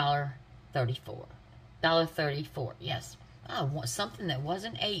stamps $1.34. $1.34, yes. I want something that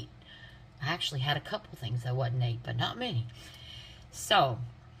wasn't $8. I actually had a couple things that wasn't $8, but not many. So,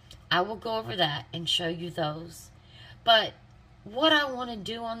 I will go over that and show you those. But what I want to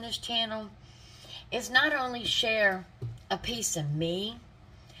do on this channel is not only share a piece of me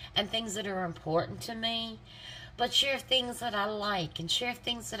and things that are important to me, but share things that I like and share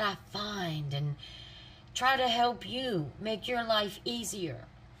things that I find and try to help you make your life easier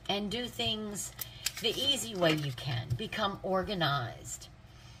and do things the easy way you can. Become organized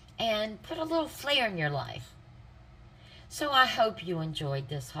and put a little flair in your life. So I hope you enjoyed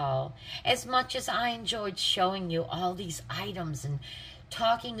this haul as much as I enjoyed showing you all these items and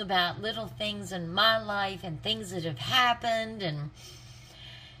talking about little things in my life and things that have happened. And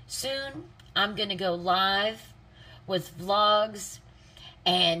soon I'm going to go live with vlogs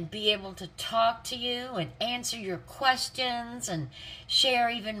and be able to talk to you and answer your questions and share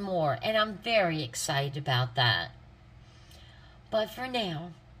even more. And I'm very excited about that. But for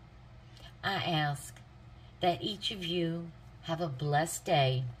now, I ask that each of you have a blessed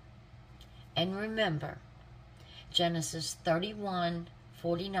day. And remember, Genesis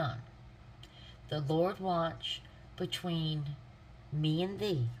 31:49. The Lord watch between me and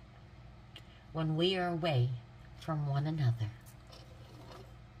thee when we are away from one another.